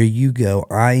are where you go,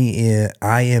 I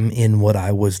am in what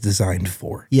I was designed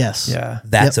for. Yes.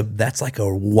 That's like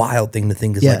a wild thing to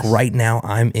think is like right now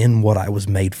I'm in what I was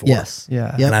made for.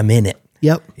 And I'm in it.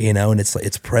 You know, and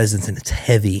it's presence and it's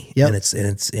heavy and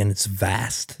it's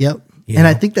vast. And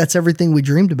I think that's everything we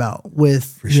dreamed about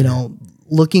with, you know,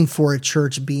 looking for a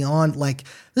church beyond like,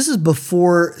 this is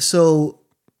before, so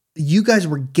you guys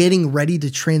were getting ready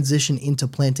to transition into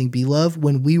planting Be-Love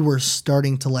when we were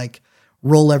starting to like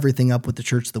roll everything up with the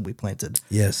church that we planted.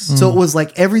 So it was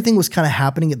like everything was kind of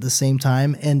happening at the same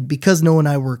time. And because Noah and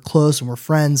I were close and we're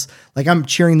friends, like I'm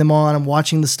cheering them on, I'm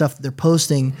watching the stuff that they're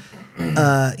posting,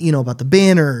 you know, about the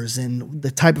banners and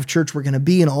the type of church we're going to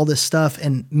be and all this stuff.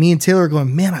 And me and Taylor are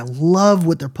going, man, I love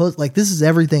what they're posting. Like, this is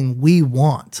everything we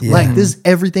want. Like, this is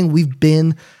everything we've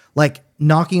been like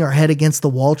knocking our head against the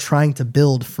wall, trying to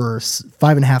build for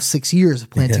 5.5, 6 years of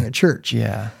planting a church.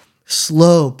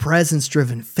 Slow, presence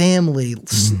driven family,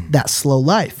 that slow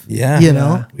life. You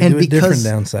know, we and do it different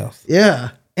down south.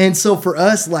 And so for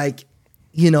us, like,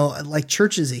 you know, like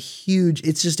church is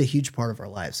it's just a huge part of our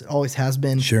lives. It always has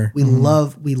been. We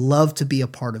love to be a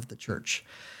part of the church.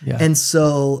 And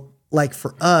so like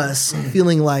for us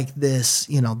feeling like this,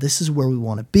 you know, this is where we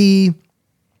want to be.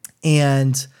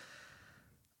 And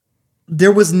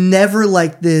there was never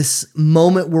like this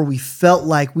moment where we felt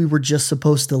like we were just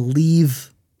supposed to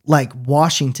leave like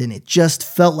Washington. It just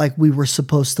felt like we were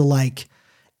supposed to like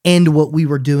end what we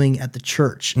were doing at the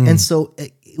church. And so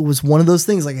it was one of those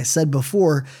things, like I said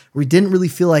before, we didn't really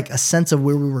feel like a sense of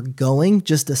where we were going,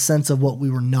 just a sense of what we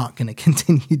were not going to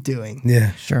continue doing.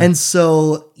 And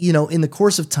so, you know, in the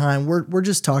course of time, we're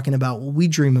just talking about what we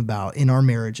dream about in our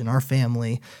marriage and our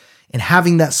family and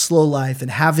having that slow life and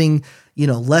having, you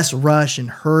know, less rush and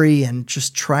hurry and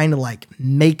just trying to like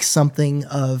make something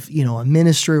of, you know, a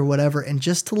ministry or whatever. And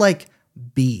just to like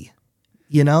be,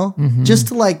 you know, just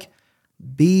to like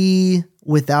be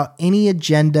without any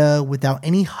agenda, without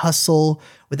any hustle,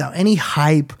 without any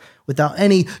hype, without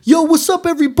any, yo, what's up,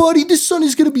 everybody? This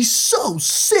Sunday's going to be so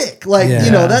sick. Like,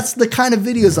 you know, that's the kind of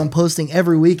videos I'm posting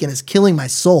every week and it's killing my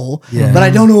soul, but I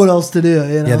don't know what else to do.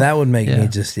 You know? That would make me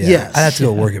just, I'd have to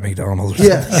go work at McDonald's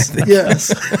or something.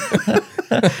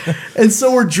 And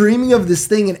so we're dreaming of this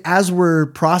thing. And as we're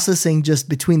processing just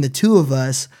between the two of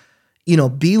us, you know,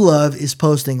 Be-Love is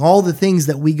posting all the things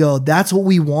that we go, that's what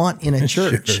we want in a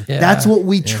church. That's what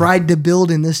we tried to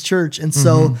build in this church. And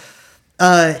so,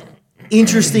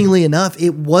 interestingly enough,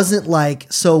 it wasn't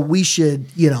like, so we should,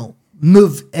 you know,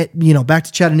 move back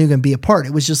to Chattanooga and be a part.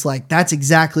 It was just like, that's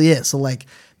exactly it. So like,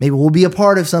 maybe we'll be a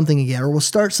part of something again, or we'll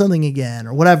start something again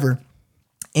or whatever.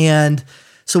 And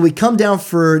so we come down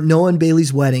for Noah and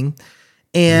Bailey's wedding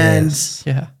and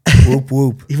whoop,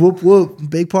 whoop. Whoop, whoop.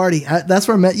 Big party. That's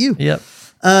where I met you.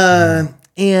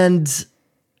 And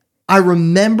I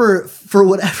remember for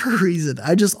whatever reason,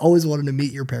 I just always wanted to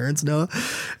meet your parents, Noah.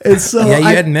 And so you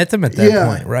hadn't met them at that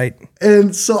point, right?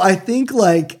 And so I think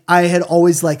like I had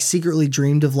always like secretly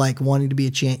dreamed of like wanting to be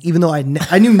a chant, even though I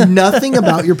knew nothing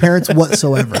about your parents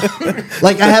whatsoever.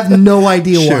 Like I have no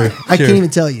idea why. I can't even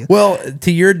tell you. Well,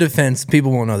 to your defense,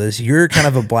 people won't know this. You're kind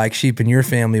of a black sheep in your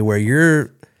family where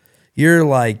you're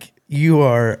like, you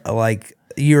are like,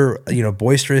 you're, you know,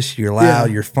 boisterous, you're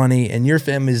loud, you're funny, and your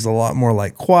family is a lot more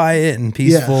like quiet and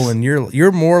peaceful, and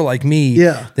you're more like me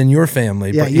than your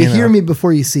family. Yeah, but, you hear me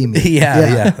before you see me.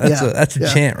 That's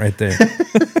a chant right there.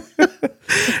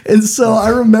 And so I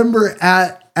remember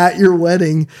at your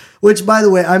wedding, which by the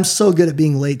way, I'm so good at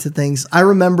being late to things. I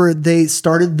remember they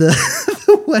started the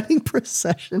the wedding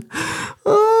procession.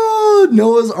 Oh,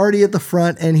 Noah's already at the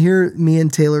front, and here me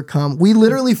and Taylor come. We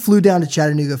literally flew down to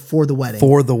Chattanooga for the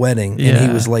wedding. And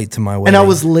he was late to my wedding. And I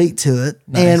was late to it.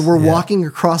 Nice. And we're walking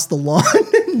across the lawn.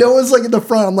 Noah's like at the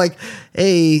front. I'm like,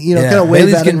 hey, kind of wave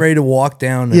Haley's at him. getting ready to walk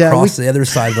down across the other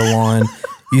side of the lawn.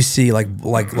 You see like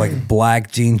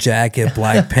black jean jacket,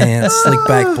 black pants, slick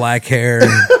back black hair.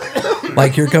 And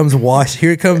like here comes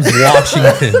Washington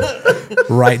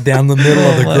right down the middle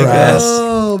of the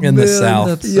grass in the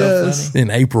South. That's so funny.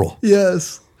 In April.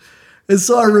 Yes. And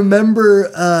so I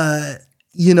remember,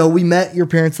 we met your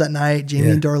parents that night, Jamie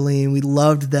and Darlene. We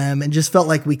loved them and just felt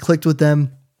like we clicked with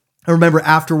them. I remember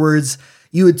afterwards,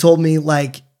 you had told me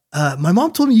like, my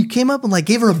mom told me you came up and like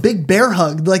gave her a big bear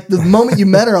hug. Like the moment you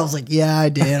met her, I was like, yeah, I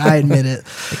did. I admit it.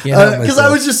 Because I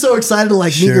was just so excited to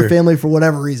like meet your family for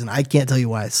whatever reason. I can't tell you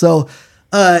why. So,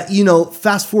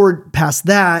 fast forward past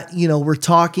that, we're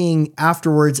talking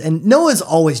afterwards and Noah's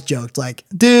always joked like,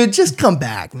 dude, just come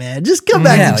back, man. Just come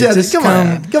back to Jets. Come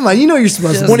on. You know you're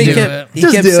supposed to he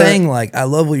kept saying like, I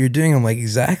love what you're doing. I'm like,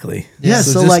 exactly. Yeah.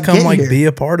 So just like, come like be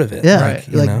a part of it. Yeah.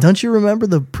 Like, don't you remember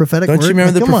the prophetic word? Don't you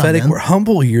remember the prophetic word?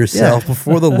 Humble yourself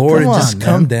before the Lord and just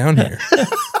come down here.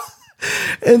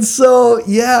 And so,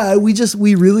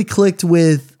 we really clicked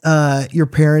with your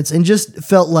parents and just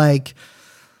felt like,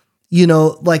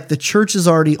 like the church is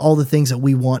already all the things that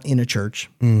we want in a church.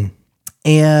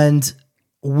 And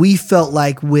we felt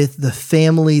like with the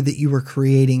family that you were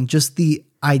creating, just the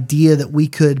idea that we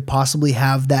could possibly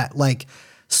have that like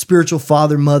spiritual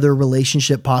father-mother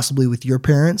relationship possibly with your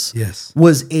parents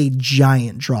was a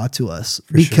giant draw to us.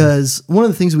 Because one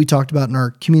of the things we talked about in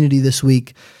our community this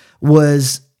week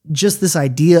was just this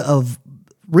idea of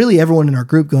really everyone in our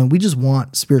group going, we just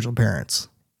want spiritual parents.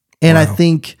 And I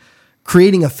think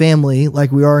creating a family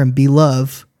like we are in Be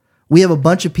Love, we have a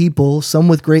bunch of people, some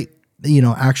with great,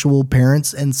 actual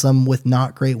parents and some with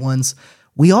not great ones.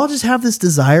 We all just have this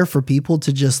desire for people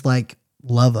to just like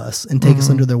love us and take us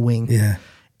under their wing. Yeah.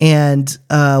 And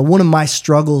one of my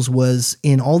struggles was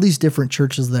in all these different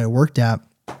churches that I worked at,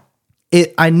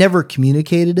 I never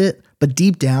communicated it, but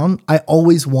deep down, I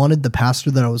always wanted the pastor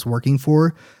that I was working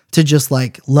for to just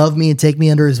like love me and take me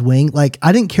under his wing. Like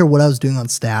I didn't care what I was doing on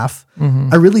staff.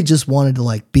 I really just wanted to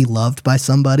like be loved by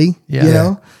somebody,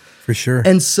 For sure.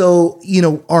 And so,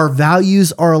 our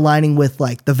values are aligning with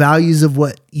like the values of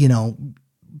what,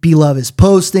 Be Love is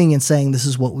posting and saying, this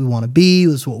is what we want to be,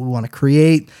 this is what we want to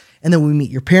create. And then we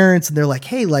meet your parents and they're like,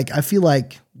 hey, like, I feel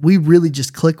like we really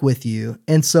just click with you.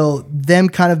 And so them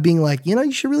kind of being like,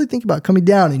 you should really think about coming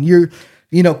down, and you're,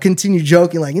 continue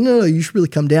joking like, no, you should really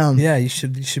come down. Yeah, you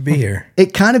should be here.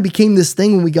 It kind of became this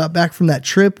thing when we got back from that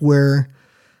trip where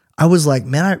I was like,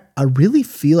 man, I really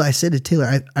feel, I said to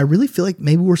Taylor, I really feel like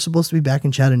maybe we're supposed to be back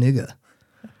in Chattanooga.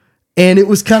 And it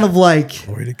was kind of like,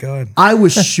 glory to God. I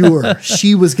was sure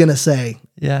she was going to say,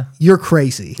 you're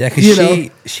crazy. Yeah,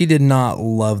 because she did not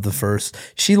love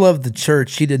she loved the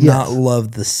church. She did not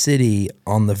love the city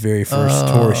on the very first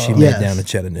tour she made down to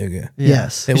Chattanooga.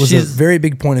 Yes. It was a very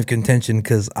big point of contention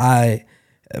because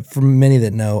for many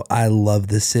that know, I love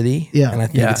this city. Yeah. And I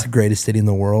think it's the greatest city in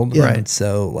the world. Yeah. Right.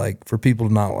 So like for people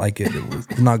to not like it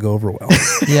did not go over well.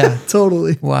 Yeah.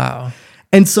 Totally. Wow.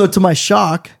 And so to my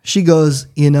shock, she goes,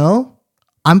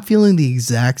 I'm feeling the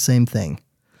exact same thing.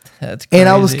 That's crazy. And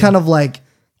I was kind of like,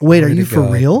 wait, are you for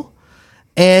real?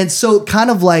 And so kind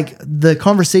of like the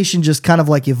conversation just kind of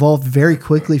like evolved very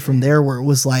quickly from there, where it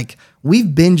was like,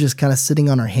 we've been just kind of sitting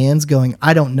on our hands going,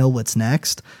 I don't know what's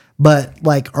next. But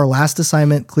like our last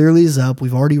assignment clearly is up.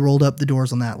 We've already rolled up the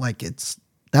doors on that. Like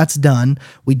that's done.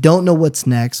 We don't know what's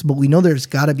next, but we know there's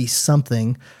got to be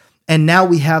something. And now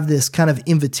we have this kind of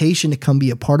invitation to come be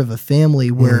a part of a family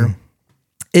where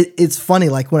it's funny.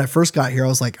 Like when I first got here, I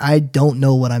was like, I don't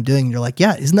know what I'm doing. And you're like,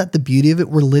 yeah, isn't that the beauty of it?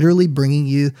 We're literally bringing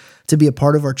you to be a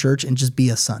part of our church and just be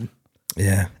a son.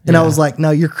 Yeah. And I was like,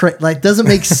 no, you're crazy. Like, doesn't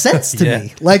make sense to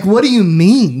me. Like, what do you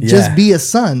mean? Just be a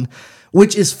son,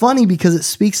 which is funny because it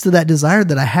speaks to that desire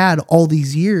that I had all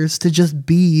these years to just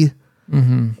be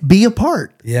a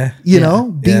part. Yeah. You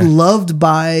know, be loved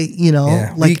by,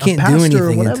 like you can't a pastor do anything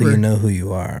or whatever. until you know who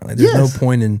you are. Like, there's no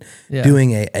point in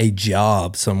doing a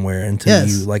job somewhere until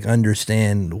you like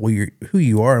understand who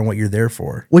you are and what you're there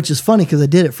for. Which is funny because I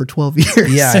did it for 12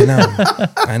 years. Yeah,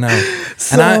 I know.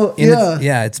 So,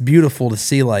 it's beautiful to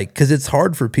see, like, because it's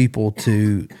hard for people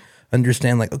to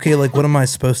understand, like, okay, like, what am I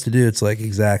supposed to do? It's like,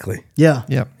 exactly. Yeah.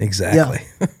 Yep. Exactly.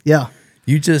 Yeah.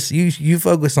 You just you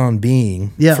focus on being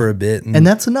for a bit, and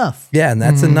that's enough. Yeah, and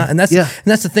that's enough, and that's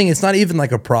the thing. It's not even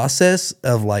like a process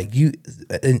of like you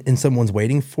and someone's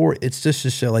waiting for it. It's just to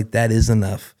show like that is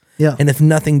enough. Yeah, and if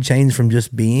nothing changed from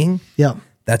just being,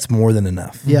 that's more than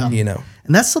enough. Yeah. You know?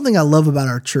 And that's something I love about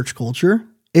our church culture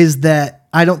is that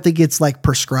I don't think it's like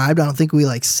prescribed. I don't think we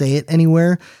like say it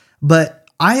anywhere, but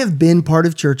I have been part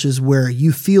of churches where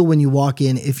you feel when you walk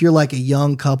in, if you're like a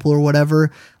young couple or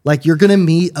whatever, like you're going to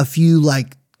meet a few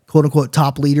like quote unquote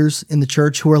top leaders in the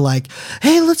church who are like,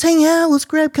 hey, let's hang out. Let's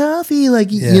grab coffee.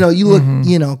 Like, you know, you look,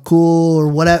 you know, cool or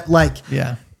whatever. Like,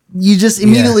 you just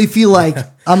immediately feel like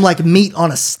I'm like meat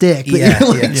on a stick. That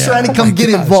you're like trying to come get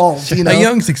involved. You know? A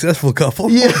young, successful couple.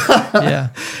 Yeah.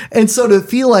 And so to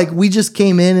feel like we just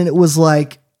came in and it was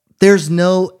like, there's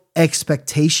no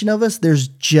expectation of us. There's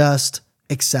just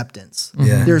acceptance.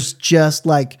 There's just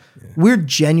like, we're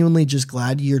genuinely just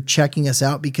glad you're checking us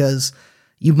out because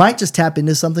you might just tap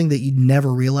into something that you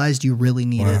never realized you really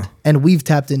needed. Wow. And we've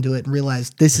tapped into it and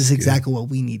realized this is exactly what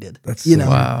we needed. That's you know?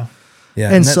 Wow.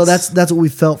 Yeah. And so that's what we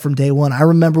felt from day one. I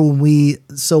remember when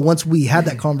once we had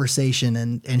that conversation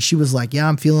and she was like, yeah,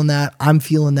 I'm feeling that. I'm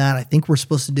feeling that. I think we're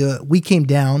supposed to do it. We came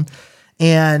down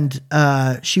and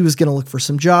she was going to look for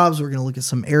some jobs. We're going to look at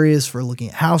some areas for looking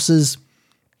at houses.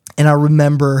 And I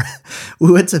remember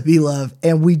we went to Be Love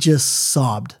and we just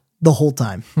sobbed the whole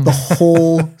time, the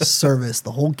whole service,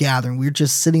 the whole gathering. We were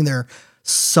just sitting there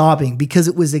sobbing because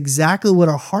it was exactly what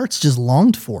our hearts just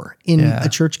longed for in a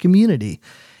church community.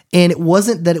 And it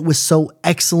wasn't that it was so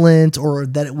excellent or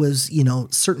that it was, you know,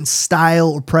 certain style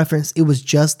or preference. It was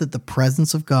just that the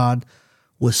presence of God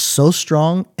was so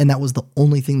strong. And that was the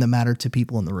only thing that mattered to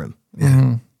people in the room.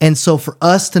 And so for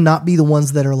us to not be the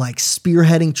ones that are like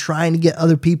spearheading, trying to get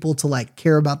other people to like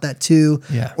care about that too,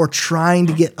 or trying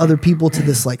to get other people to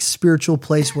this like spiritual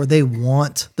place where they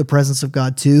want the presence of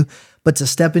God too, but to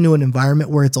step into an environment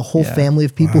where it's a whole family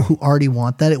of people who already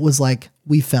want that, it was like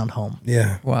we found home.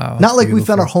 Yeah. Wow. Not like we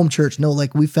found our home church. No,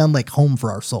 like we found like home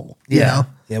for our soul. You know?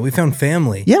 Yeah, we found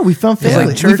family. Yeah, we found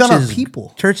family. Like we found our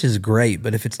people. Church is great,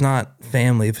 but if it's not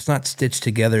family, if it's not stitched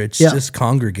together, it's just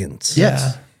congregants.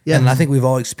 Yes. Yeah. And I think we've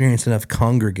all experienced enough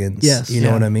congregants. Yes. You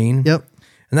know what I mean? Yep.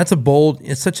 And that's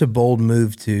it's such a bold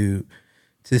move to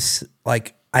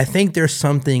like, I think there's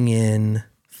something in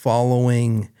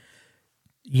following,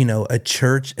 you know, a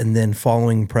church and then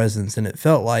following presence. And it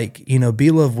felt like, you know, Be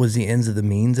Love was the ends of the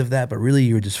means of that, but really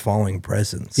you were just following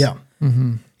presence. Yeah.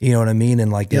 You know what I mean?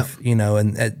 And like, if, you know,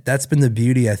 and that's been the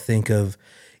beauty, I think, of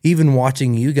even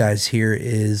watching you guys here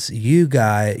is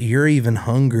your even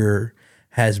hunger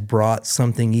has brought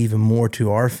something even more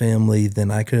to our family than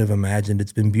I could have imagined.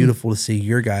 It's been beautiful to see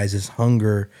your guys'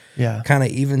 hunger kind of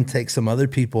even take some other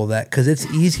people because it's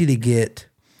easy to get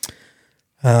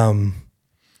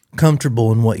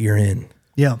comfortable in what you're in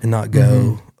and not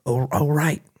go, oh,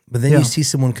 right. But then you see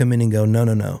someone come in and go,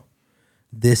 no,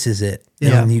 this is it.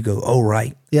 And you go, oh,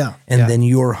 right. Yeah. And then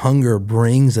your hunger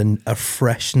brings a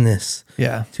freshness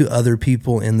to other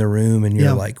people in the room. And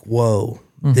you're like, whoa,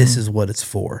 this is what it's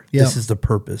for. Yeah. This is the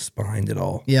purpose behind it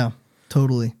all. Yeah,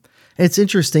 totally. It's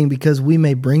interesting because we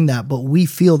may bring that, but we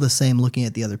feel the same looking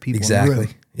at the other people in the room.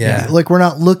 Yeah. Like we're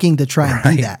not looking to try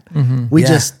and be that. We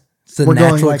just, it's a we're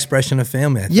natural going like, expression of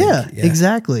family, I think. Yeah,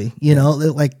 exactly. You know,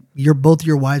 like both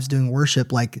your wives doing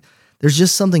worship. Like there's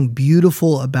just something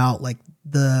beautiful about like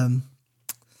the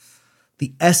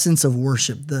essence of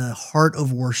worship, the heart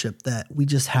of worship that we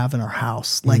just have in our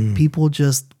house. Like people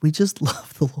we just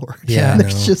love the Lord. Yeah. And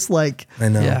there's just like, I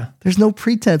know. There's no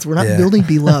pretense. We're not building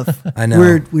Be Love. I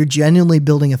know. We're genuinely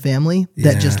building a family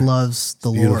that just loves the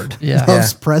Lord.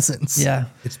 Loves presence. Yeah.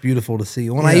 It's beautiful to see.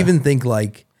 When I even think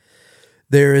like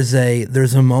there's a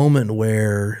moment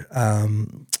where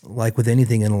like with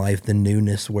anything in life, the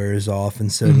newness wears off.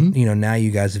 And so, you know, now you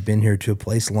guys have been here to a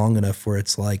place long enough where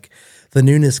it's like the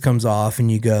newness comes off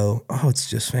and you go, oh, it's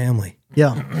just family.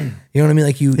 Yeah. You know what I mean?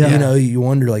 Like you know, you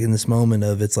wonder like in this moment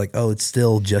of it's like, oh, it's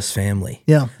still just family.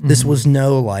 Yeah. This was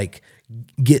no like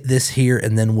get this here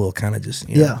and then we'll kind of just,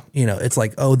 you know, it's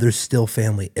like, oh, there's still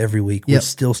family every week. We're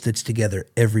still stitched together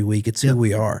every week. It's who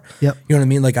we are. Yep. You know what I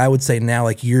mean? Like I would say now,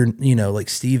 like you're, you know, like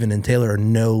Stephen and Taylor are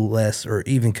no less, or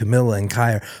even Camilla and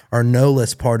Kai are no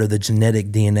less part of the genetic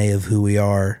DNA of who we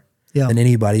are than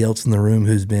anybody else in the room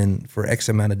who's been for X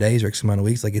amount of days or X amount of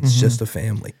weeks. Like it's just a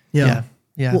family. Yeah.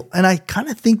 Well, and I kind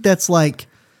of think that's like,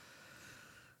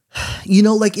 you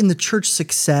know, like in the church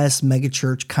success, mega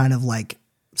church kind of like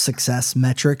success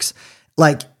metrics,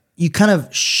 like you kind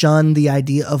of shun the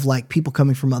idea of like people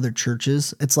coming from other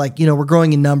churches. It's like, you know, we're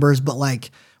growing in numbers, but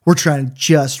like we're trying to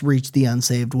just reach the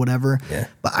unsaved, whatever. Yeah.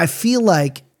 But I feel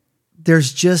like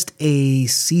there's just a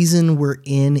season we're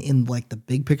in like the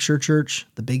big picture church,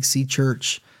 the big C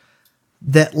church,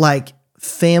 that like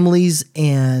families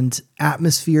and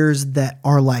atmospheres that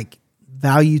are like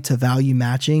value to value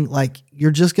matching, like you're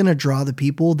just going to draw the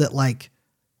people that like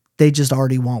they just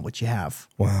already want what you have.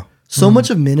 Wow. So much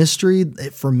of ministry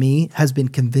for me has been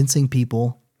convincing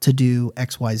people to do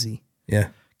XYZ. Yeah.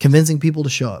 Convincing people to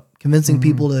show up, convincing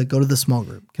people to go to the small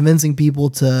group, convincing people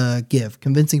to give,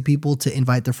 convincing people to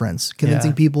invite their friends,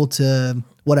 convincing people to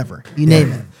whatever, you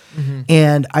name it.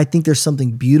 And I think there's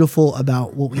something beautiful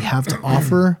about what we have to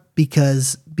offer,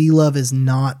 because Be Love is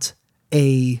not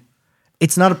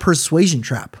it's not a persuasion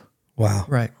trap. Wow.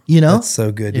 Right. You know? That's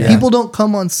so good. Yeah. Yeah. People don't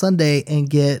come on Sunday and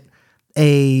get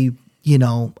a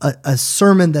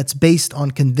sermon that's based on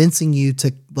convincing you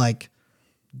to like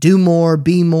do more,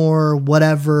 be more,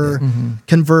 whatever,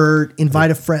 convert,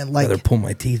 invite a friend. Like, Rather pull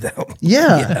my teeth out.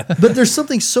 yeah. But there's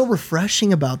something so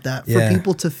refreshing about that for Yeah.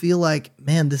 people to feel like,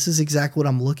 man, this is exactly what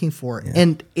I'm looking for.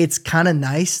 And it's kind of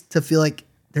nice to feel like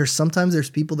sometimes there's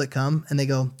people that come and they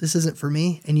go, this isn't for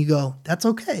me. And you go, that's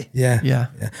okay. Yeah. Yeah.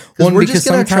 Yeah. Because we're just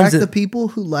going to sometimes attract the people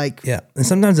who like, yeah. And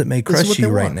sometimes it may this is crush what you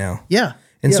they right want. now. Yeah.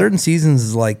 In Yeah. certain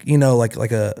seasons, like, you know, like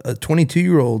a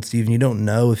 22-year-old Steven, you don't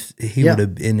know if he Yeah. would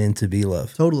have been into Be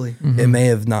Love. Totally. It may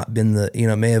have not been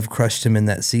it may have crushed him in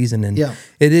that season. And Yeah.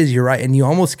 it is, you're right. And you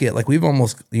almost get, like, we've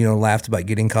almost, laughed about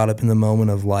getting caught up in the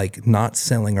moment of like not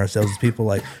selling ourselves as people,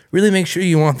 like, really make sure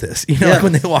you want this. You know, Yeah. like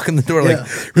when they walk in the door, like, Yeah.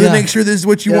 really Yeah. make sure this is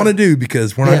what you Yeah. want to do,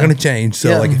 because we're not Yeah. going to change. So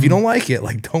Yeah. like, if you don't like it,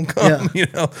 like, don't come,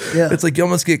 Yeah. Yeah. It's like you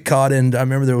almost get caught in. I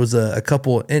remember there was a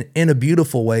couple in a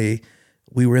beautiful way.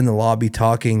 We were in the lobby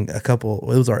talking, a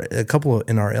couple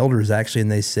in our elders actually,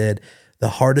 and they said the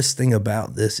hardest thing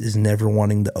about this is never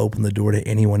wanting to open the door to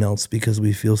anyone else because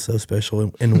we feel so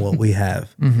special in what we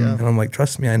have. And I'm like,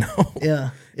 trust me, I know.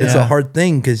 Yeah. It's Yeah. a hard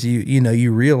thing because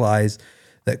you realize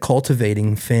that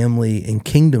cultivating family and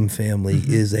kingdom family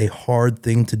is a hard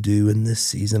thing to do in this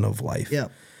season of life. Yeah.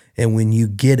 And when you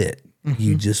get it,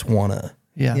 you just want to,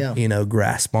 Yeah. Yeah.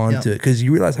 grasp onto it, because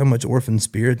you realize how much orphan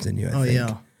spirit's in you. I Oh, think.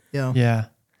 yeah. Yeah. Yeah.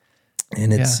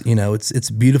 And it's, it's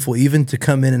beautiful even to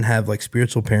come in and have like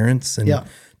spiritual parents, and Yeah.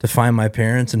 to find my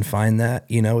parents and find that,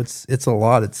 it's a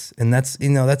lot.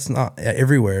 That's not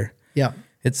everywhere. Yeah.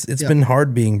 It's been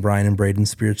hard being Brian and Braden's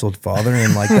spiritual father,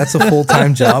 and like that's a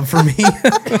full-time job for me.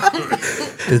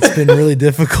 It's been really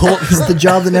difficult. It's the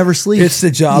job that never sleeps. It's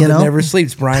the job you that know? never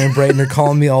sleeps. Brian and Braden are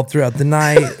calling me all throughout the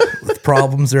night with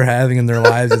problems they're having in their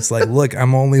lives. It's like, look,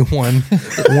 I'm only one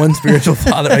spiritual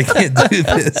father. I can't do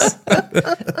this.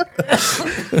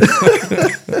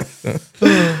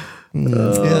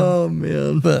 Oh,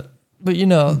 man. But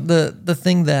the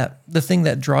thing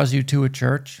that draws you to a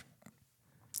church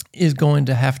is going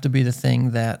to have to be the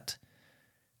thing that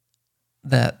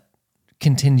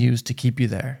continues to keep you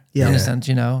there. Yeah. In Yeah. a sense,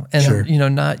 and Sure.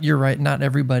 you're right. Not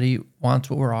everybody wants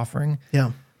what we're offering,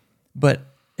 Yeah. but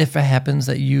if it happens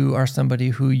that you are somebody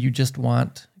who you just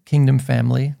want kingdom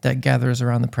family that gathers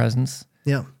around the presence,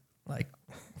 Yeah. like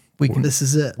we can, This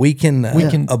is it. We can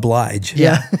can- oblige.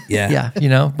 Yeah. Yeah.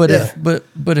 but Yeah.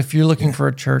 but if you're looking for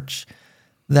a church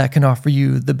that can offer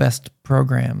you the best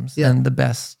programs Yeah. and the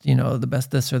best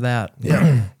this or that,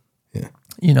 Yeah.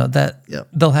 that Yep.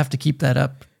 they'll have to keep that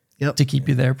up Yep. to keep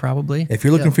you there probably. If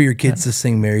you're looking Yeah. for your kids to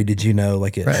sing Mary, did you know,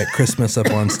 like at Christmas up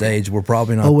on stage, we're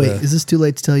probably not. Oh, wait. Is this too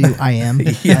late to tell you? I am.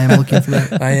 I am looking for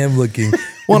that. I am looking.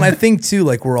 Well, and I think too,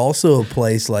 like we're also a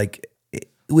place like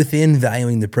within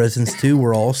valuing the presence too,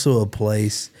 we're also a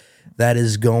place that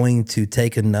is going to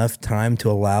take enough time to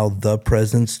allow the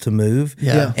presence to move,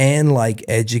 Yeah. and like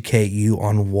educate you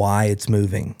on why it's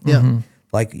moving. Yeah.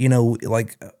 Like,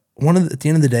 like at the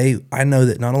end of the day, I know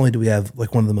that not only do we have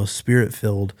like one of the most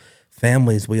spirit-filled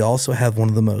families, we also have one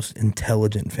of the most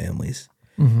intelligent families,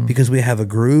 because we have a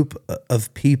group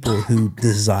of people who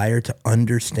desire to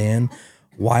understand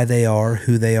why they are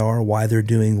who they are, why they're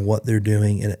doing what they're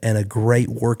doing, and a great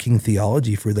working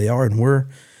theology for who they are. And we're,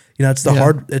 it's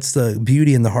it's the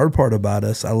beauty and the hard part about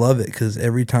us. I love it because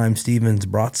every time Steven's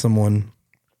brought someone,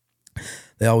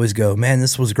 they always go, man,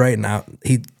 this was great. And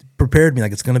he prepared me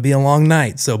like it's going to be a long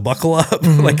night, so buckle up.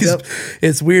 Like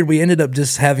it's weird. We ended up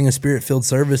just having a spirit-filled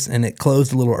service, and it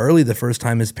closed a little early the first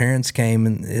time his parents came,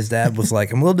 and his dad was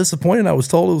like, I'm a little disappointed. I was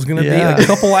told it was going to be like a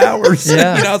couple hours.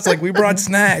 Yeah. It's like we brought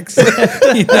snacks. And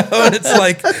it's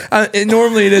like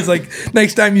normally it is like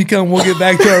next time you come, we'll get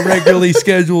back to our regularly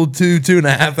scheduled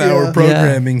 2.5 hour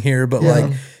programming here. But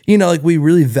like, like we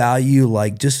really value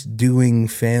like just doing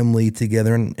family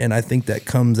together, and I think that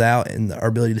comes out in our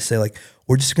ability to say like,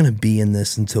 we're just going to be in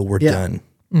this until we're done.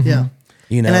 Yeah.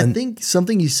 And I think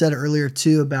something you said earlier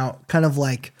too about kind of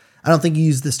like, I don't think you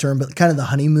used this term, but kind of the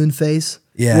honeymoon phase.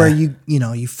 Yeah. Where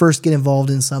you first get involved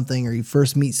in something, or you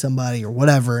first meet somebody or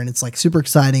whatever, and it's like super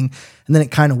exciting, and then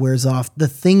it kind of wears off. The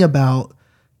thing about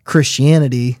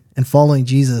Christianity and following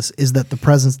Jesus is that the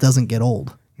presence doesn't get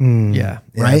old. Yeah. Yeah,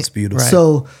 Right. it's beautiful. Right.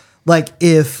 So Like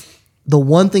if the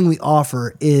one thing we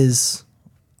offer is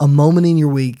a moment in your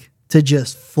week to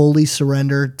just fully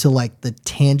surrender to like the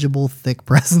tangible, thick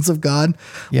presence of God,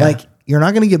 like you're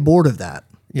not going to get bored of that.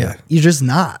 Yeah. You're just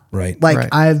not. Right. Like Right.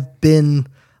 I've been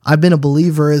a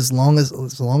believer as long as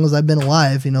I've been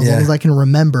alive, as long as I can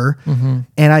remember.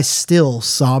 And I still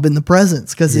sob in the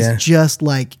presence because it's just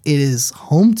like it is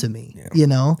home to me,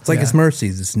 It's like His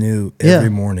mercies. It's new every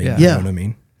morning. Yeah. You know what I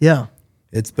mean? Yeah.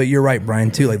 But you're right,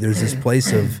 Brian, too. Like there's this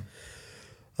place of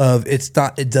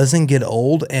it doesn't get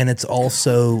old, and it's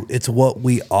what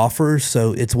we offer,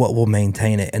 so it's what will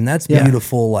maintain it. And that's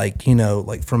beautiful. Like,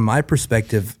 like from my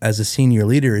perspective as a senior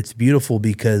leader, it's beautiful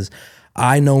because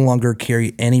I no longer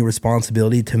carry any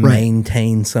responsibility to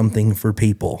maintain something for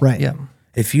people. Right. Yeah.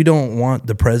 If you don't want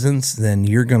the presence, then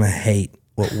you're going to hate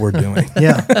what we're doing.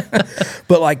 Yeah.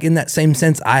 But like in that same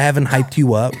sense, I haven't hyped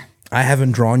you up. I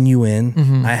haven't drawn you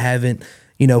in. I haven't,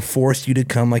 forced you to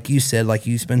come. Like you said, like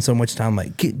you spend so much time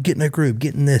like get in a group,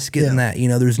 getting this, getting that.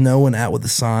 There's no one out with a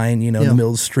sign, in the middle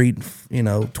of the street,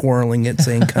 twirling it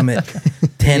saying come at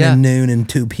 10 and noon and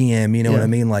 2 p.m. You know what I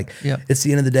mean? Like it's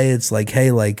the end of the day. It's like,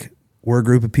 hey, like we're a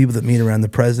group of people that meet around the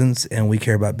presence, and we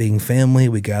care about being family.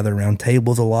 We gather around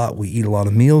tables a lot. We eat a lot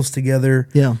of meals together.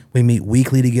 Yeah. We meet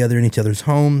weekly together in each other's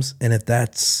homes. And if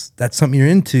that's something you're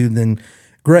into, then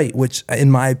great, which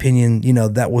in my opinion,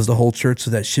 that was the whole church,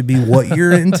 so that should be what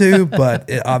you're into, but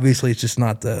obviously it's just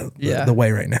not the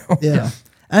way right now. Yeah.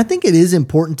 And I think it is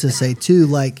important to say too,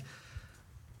 like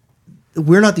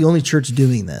we're not the only church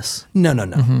doing this.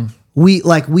 No.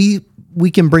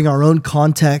 We can bring our own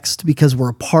context because we're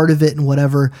a part of it and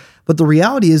whatever. But the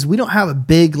reality is we don't have a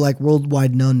big like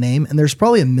worldwide known name, and there's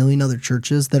probably a million other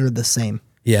churches that are the same.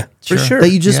 Yeah, for sure. That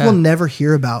you just will never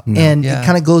hear about. No. And it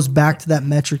kind of goes back to that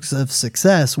metrics of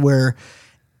success where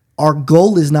our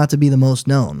goal is not to be the most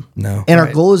known. No. And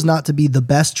our goal is not to be the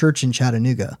best church in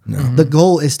Chattanooga. No. The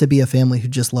goal is to be a family who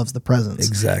just loves the presence.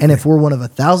 Exactly. And if we're one of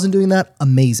 1,000 doing that,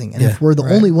 amazing. And if we're the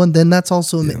only one, then that's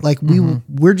also like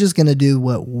we're just going to do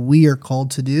what we are called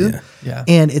to do. Yeah. Yeah.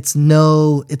 And it's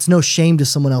no shame to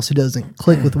someone else who doesn't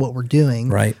click with what we're doing.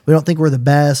 Right. We don't think we're the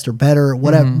best or better or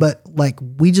whatever, but like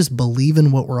we just believe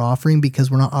in what we're offering because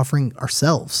we're not offering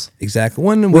ourselves. Exactly.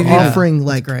 We're offering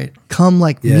like great. come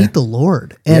like meet the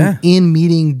Lord. And in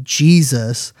meeting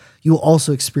Jesus, you will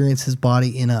also experience his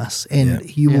body in us,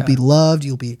 and you will be loved,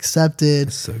 you'll be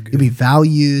accepted, so good. You'll be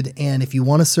valued. And if you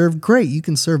want to serve, great, you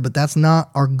can serve, but that's not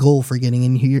our goal for getting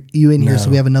you in here. So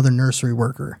we have another nursery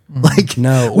worker. Like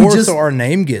so our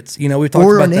name gets, we've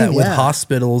talked about that with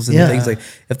hospitals and things like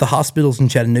if the hospitals in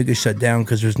Chattanooga shut down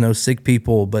because there's no sick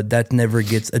people, but that never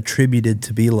gets attributed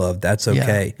to Be Loved, that's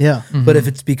okay. Yeah. But if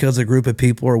it's because a group of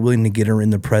people are willing to get her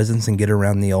in the presence and get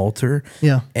around the altar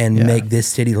and make this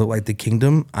city look like the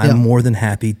kingdom, I'm more than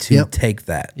happy to take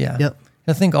that. Yeah. Yep.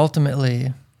 I think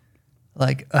ultimately,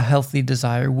 like a healthy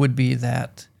desire would be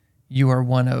that you are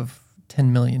one of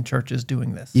 10 million churches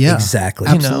doing this. Yeah. Exactly.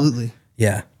 Absolutely.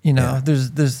 Yeah.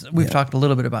 There's we've talked a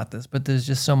little bit about this, but there's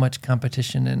just so much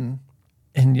competition in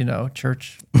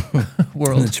church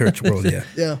world. In the church world, yeah.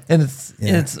 Yeah. And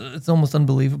it's almost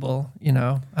unbelievable,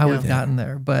 how we've gotten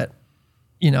there. But,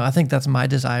 I think that's my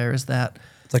desire is that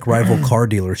It's like rival car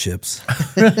dealerships.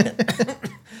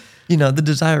 the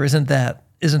desire isn't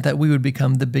that we would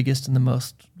become the biggest and the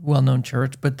most well-known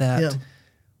church, but that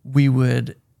we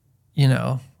would,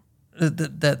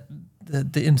 that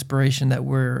the inspiration that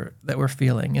we're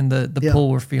feeling and the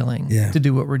pull we're feeling to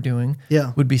do what we're doing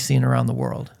would be seen around the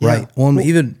world. Right.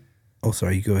 Well,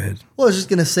 sorry, you go ahead. Well, I was just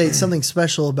going to say something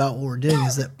special about what we're doing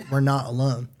is that we're not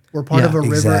alone. We're part of a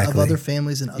river of other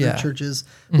families and other churches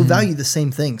who value the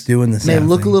same things. Doing the same May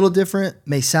look thing. a little different,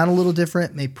 may sound a little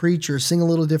different, may preach or sing a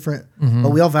little different,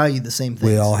 but we all value the same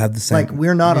things. We all have the same. Like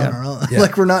we're not on our own.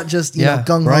 Like we're not just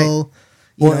gung ho.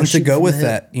 Well, and to go with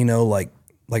that,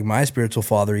 like my spiritual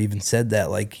father even said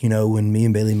that, like, when me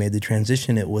and Bailey made the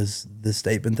transition, it was the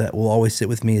statement that will always sit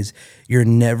with me is you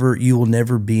will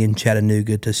never be in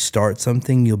Chattanooga to start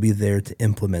something. You'll be there to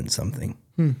implement something.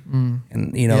 And,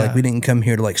 like we didn't come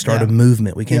here to like start a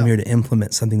movement. We came here to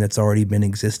implement something that's already been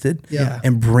existed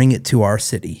and bring it to our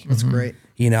city. That's great.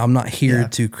 I'm not here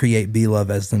to create Be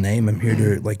Love as the name. I'm here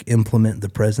to like implement the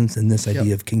presence and this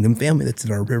idea of kingdom family that's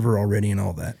in our river already and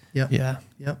all that. Yeah.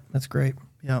 That's great.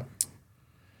 Yeah.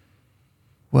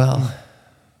 Well,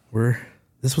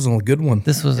 this was a good one.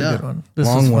 This was a good one. This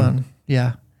Long was fun. one.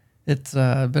 Yeah. It's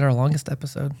been our longest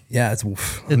episode. Yeah,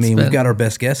 we've got our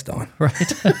best guest on.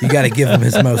 Right. You got to give him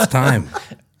his most time.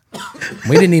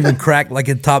 We didn't even crack like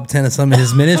a top 10 of some of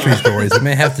his ministry stories. We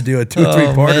may have to do a 2 or 3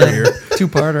 parter here.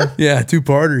 2-parter. Yeah,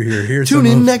 2-parter here. Tune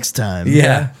in next time.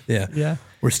 Yeah.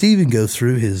 where Stephen goes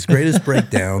through his greatest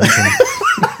breakdowns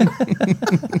and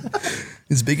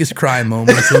his biggest cry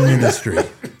moments in ministry.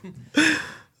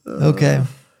 Okay.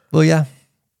 Well, yeah.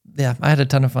 I had a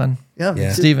ton of fun.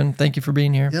 Yeah. Stephen, thank you for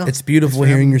being here. Yeah. It's beautiful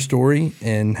hearing your story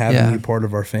and having Yeah. you part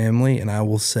of our family. And I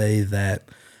will say that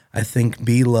I think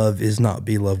Be Love is not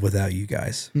Be Love without you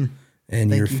guys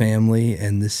and your family.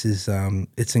 And this is,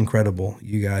 it's incredible.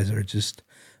 You guys are just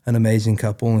an amazing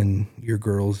couple, and your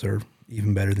girls are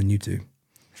even better than you two.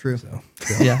 True. So,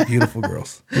 Yeah. beautiful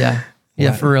girls. Yeah.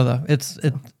 Yeah, for real though. It's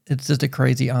just a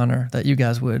crazy honor that you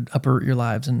guys would uproot your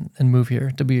lives and move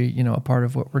here to be, a part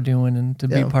of what we're doing and to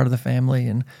be part of the family,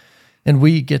 and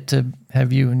we get to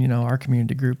have you in, our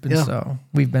community group. And so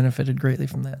we've benefited greatly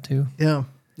from that too. Yeah.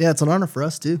 Yeah. It's an honor for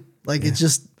us too. Like it's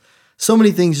just so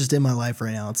many things just in my life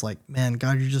right now. It's like, man,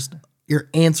 God, you're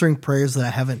answering prayers that I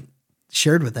haven't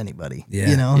shared with anybody.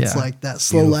 Yeah. It's like that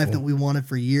slow Beautiful. life that we wanted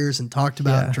for years and talked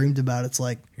about and dreamed about. It's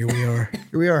like, Here we are.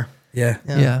 here we are. Yeah.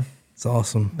 Yeah. It's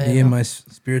awesome. Man. Me and my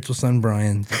spiritual son,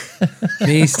 Brian.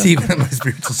 Me, Stephen, and my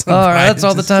spiritual son, All Brian. right, that's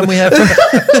all the time we have.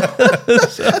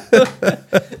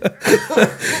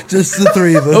 Just the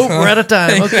three of us. Oh, we're out of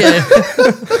time. Okay.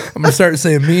 I'm going to start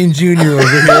saying me and Junior over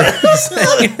here. Just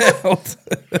hanging out.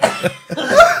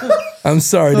 I'm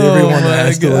sorry to everyone that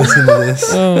has to listen to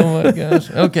this. Oh my gosh.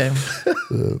 Okay.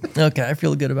 Okay, I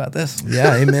feel good about this.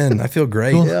 Yeah, amen. I feel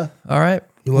great. Cool. Yeah. All right.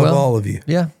 We love all of you.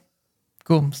 Yeah.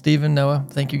 Cool. Stephen, Noah,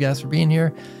 thank you guys for being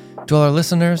here. To all our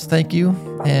listeners, thank you,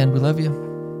 and we love you.